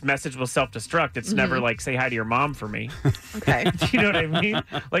like, this message will self-destruct, it's never like, say hi to your mom for me. Okay. You know what I mean?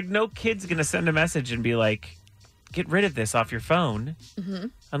 Like, no kid's going to send a message and be like, get rid of this off your phone.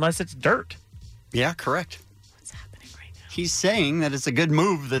 Unless it's dirt. Yeah, correct. What's happening right now? He's saying that it's a good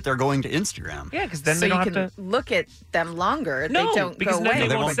move that they're going to Instagram. Yeah, because then so they don't you have can to look at them longer. No, they don't because go then away.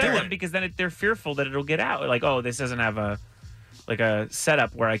 they won't do send it. them because then they're fearful that it'll get out. Like, oh, this doesn't have a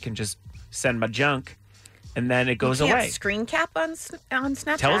setup where I can just send my junk. and then it goes you can't away. Screen cap on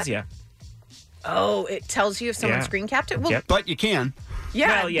Snapchat? Tells you. Oh, it tells you if someone Yeah. screen capped it? Well, But you can.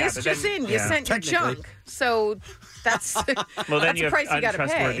 yeah, Well, yeah, this but just then- in. You yeah. sent your Technically. junk. So that's, Well, then that's you a have price you got to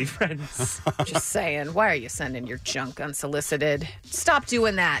untrustworthy pay. friends. Just saying. Why are you sending your junk unsolicited? Stop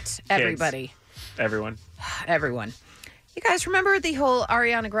doing that, everybody. Everyone. Everyone. You guys remember the whole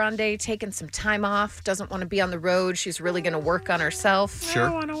Ariana Grande taking some time off, doesn't want to be on the road. She's really going to work on herself. I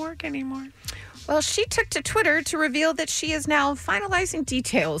don't want to work anymore. Well, she took to Twitter to reveal that she is now finalizing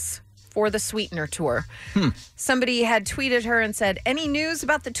details for the Sweetener tour. Somebody had tweeted her and said, any news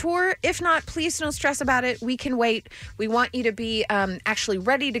about the tour? If not, please don't stress about it. We can wait. We want you to be actually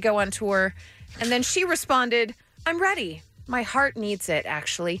ready to go on tour. And then she responded, I'm ready. My heart needs it,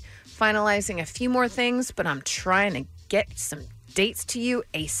 actually. Finalizing a few more things, but I'm trying to get some dates to you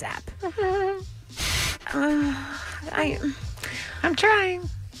ASAP. I'm trying.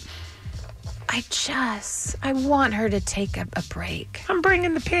 I want her to take a break. I'm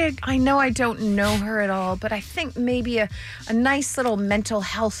bringing the pig. I know I don't know her at all, but I think maybe a nice little mental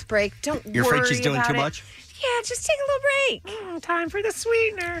health break. Don't You're worry afraid she's doing about too it. much? Yeah, just take a little break. Time for the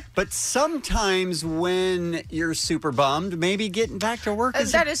sweetener. But sometimes when you're super bummed, maybe getting back to work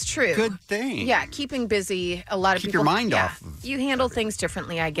is That is true. good thing. Yeah, keeping busy. A lot of Keep people. your mind yeah, off of You handle things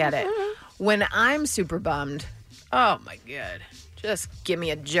differently. I get it. When I'm super bummed, oh my God. Just give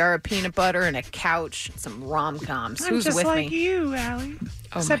me a jar of peanut butter and a couch and some rom-coms. I'm Who's just with like me? you, Allie.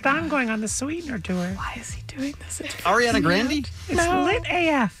 Oh Except my I'm going on the sweetener tour. Why is he doing this? Ariana Grande? It's lit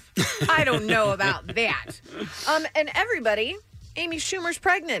AF. I don't know about that. And everybody, Amy Schumer's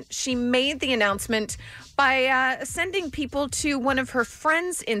pregnant. She made the announcement by sending people to one of her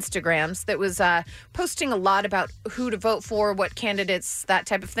friends' Instagrams that was posting a lot about who to vote for, what candidates, that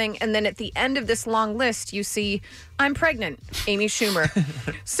type of thing. And then at the end of this long list, you see, I'm pregnant, Amy Schumer.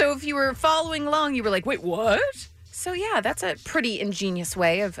 So if you were following along, you were like, wait, what? So, yeah, that's a pretty ingenious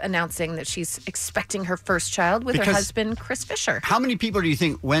way of announcing that she's expecting her first child with her Because- husband, Chris Fisher. How many people do you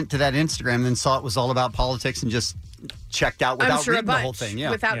think went to that Instagram and then saw it was all about politics and just checked out without I'm sure reading a the bunch, whole thing?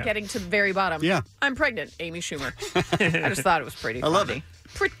 Yeah. without getting to the very bottom. Yeah. I'm pregnant, Amy Schumer. I just thought it was pretty funny. I love it.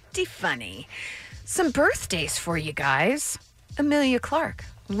 Pretty funny. Some birthdays for you guys. Amelia Clark,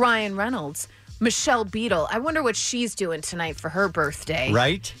 Ryan Reynolds, Michelle Beadle. I wonder what she's doing tonight for her birthday.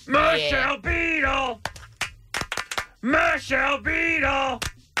 Right? Michelle Beadle. Michelle Beadle.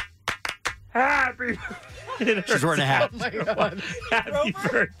 Happy. She's wearing a hat. Oh, my God. Happy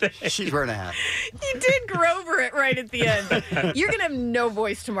birthday. She's wearing a hat. You did Grover it right at the end. You're going to have no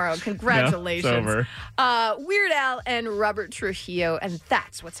voice tomorrow. Congratulations. No, it's over. Weird Al and Robert Trujillo, and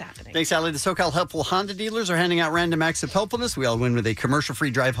that's what's happening. Thanks, Allie. The SoCal Helpful Honda dealers are handing out random acts of helpfulness. We all win with a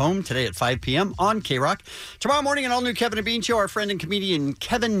commercial-free drive home today at 5 p.m. on K-Rock. Tomorrow morning, an all-new Kevin and Bean show. Our friend and comedian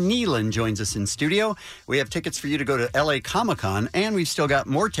Kevin Nealon joins us in studio. We have tickets for you to go to L.A. Comic-Con, and we've still got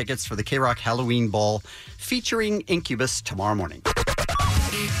more tickets for the K-Rock Halloween Ball featuring Incubus tomorrow morning.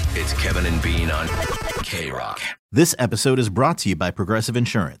 It's Kevin and Bean on K-Rock. This episode is brought to you by Progressive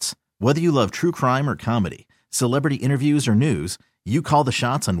Insurance. Whether you love true crime or comedy, celebrity interviews or news, you call the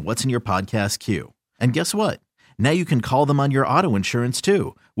shots on what's in your podcast queue. And guess what? Now you can call them on your auto insurance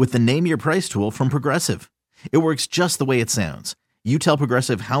too with the Name Your Price tool from Progressive. It works just the way it sounds. You tell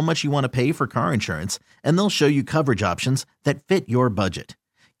Progressive how much you want to pay for car insurance, and they'll show you coverage options that fit your budget.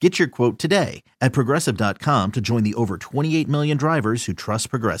 Get your quote today at Progressive.com to join the over 28 million drivers who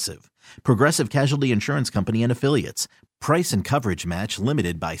trust Progressive. Progressive Casualty Insurance Company and Affiliates. Price and coverage match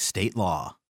limited by state law.